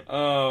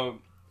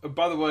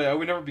 By the way, I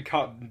would never be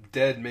caught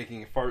dead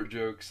making a fart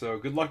joke, so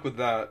good luck with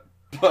that.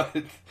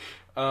 But,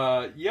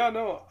 I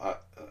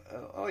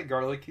like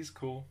garlic. He's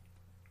cool.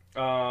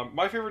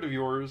 My favorite of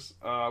yours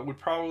would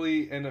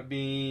probably end up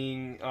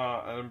being,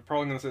 I'm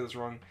probably going to say this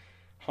wrong,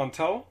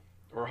 Hantel,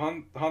 or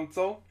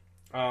Hansel.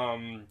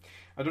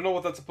 I don't know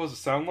what that's supposed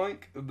to sound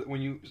like.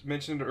 When you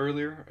mentioned it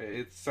earlier,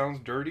 it sounds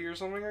dirty or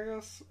something, I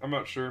guess? I'm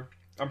not sure.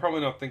 I'm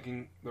probably not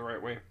thinking the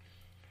right way.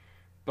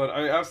 But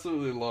I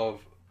absolutely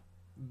love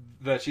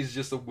that she's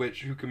just a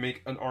witch who can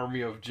make an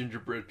army of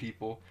gingerbread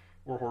people,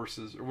 or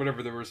horses, or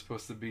whatever they were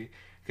supposed to be.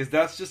 Because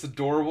that's just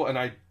adorable, and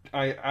I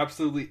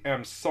absolutely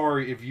am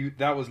sorry if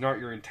that was not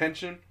your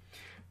intention.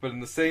 But in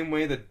the same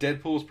way that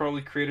Deadpool was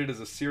probably created as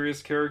a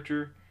serious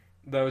character,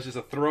 that was just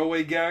a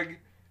throwaway gag,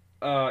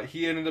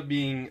 he ended up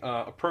being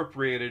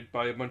appropriated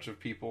by a bunch of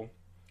people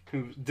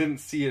who didn't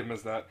see him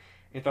as that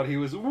and thought he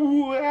was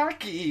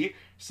wacky.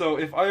 So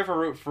if I ever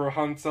wrote for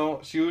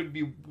Hansel, she would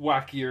be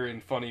wackier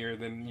and funnier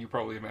than you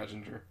probably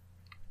imagined her.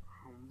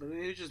 But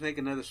maybe just make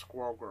another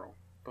Squirrel Girl,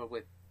 but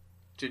with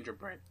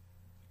gingerbread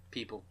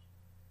people.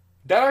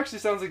 That actually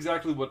sounds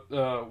exactly what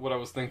I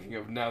was thinking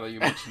of now that you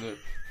mentioned it.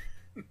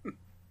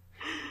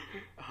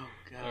 Oh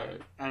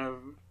god. Right.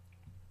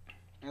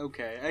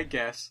 Okay, I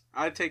guess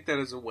I take that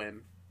as a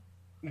win.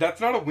 That's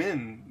not a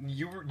win.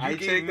 You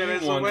gave me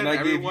one, and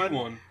I gave you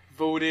one.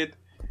 Voted.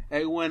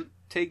 Everyone,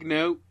 take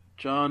note.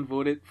 John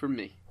voted for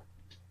me.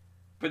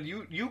 But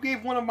you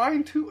gave one of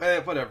mine too.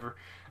 Whatever.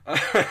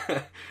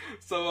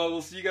 So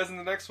we'll see you guys in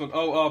the next one.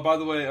 Oh, by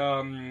the way,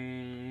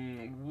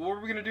 what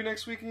are we gonna do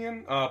next week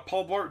again?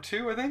 Paul Blart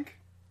 2, I think.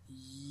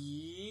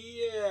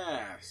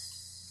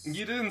 Yes.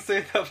 You didn't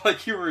say that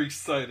like you were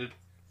excited.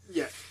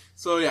 Yeah.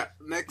 So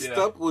next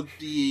up would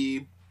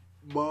be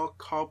Mall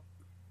Cop.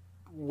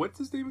 What's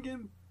his name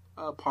again?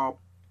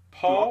 Paul.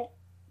 Paul.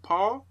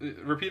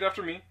 Repeat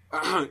after me.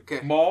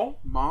 Okay.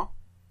 Mall.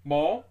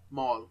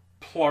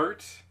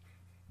 Plart.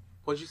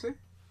 What'd you say?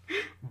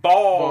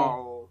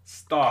 Ball.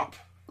 Stop.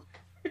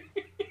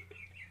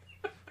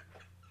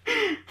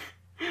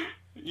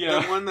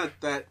 Yeah. The one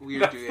that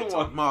we're doing. It's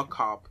on Mall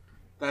Cop.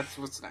 That's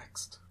what's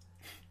next.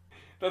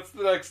 That's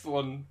the next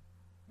one.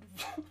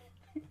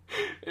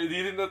 Do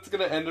you think that's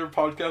gonna end our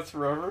podcast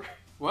forever?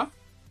 What?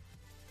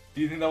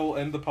 Do you think that will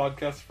end the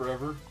podcast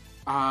forever?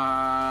 No,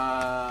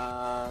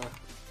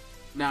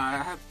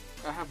 I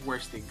have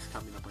worse things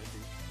coming up, I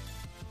think.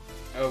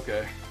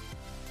 Okay.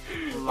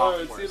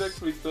 Alright, see you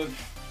next week then.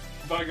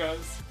 Bye,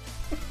 guys.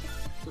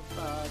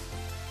 Goodbye.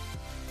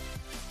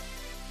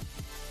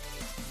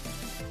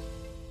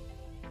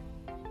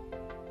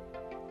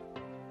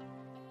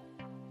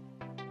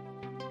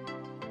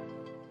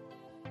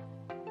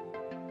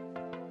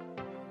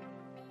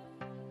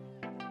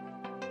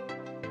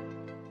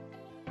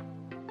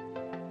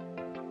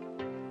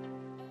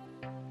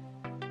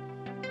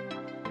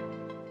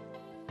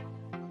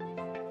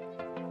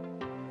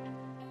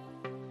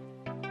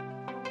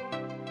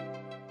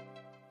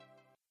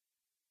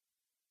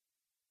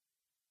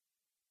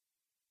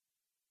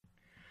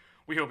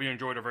 We hope you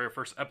enjoyed our very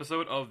first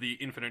episode of the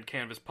Infinite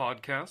Canvas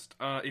podcast.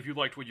 If you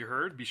liked what you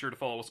heard, be sure to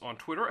follow us on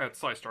Twitter at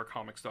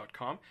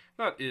SciStarComics.com.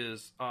 That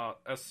is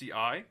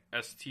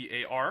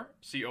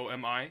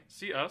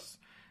SciStarComics.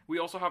 We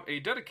also have a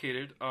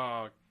dedicated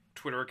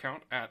Twitter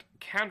account at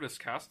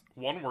CanvasCast,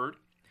 one word,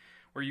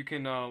 where you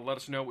can let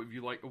us know what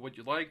you liked,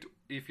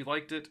 if you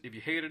liked it, if you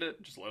hated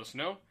it, just let us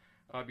know.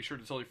 Be sure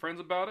to tell your friends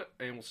about it,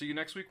 and we'll see you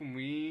next week when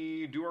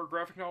we do our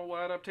graphic novel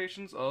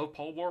adaptations of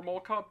Paul Blart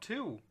Mall Cop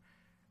 2.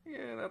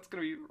 Yeah, that's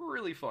going to be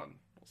really fun.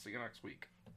 We'll see you next week.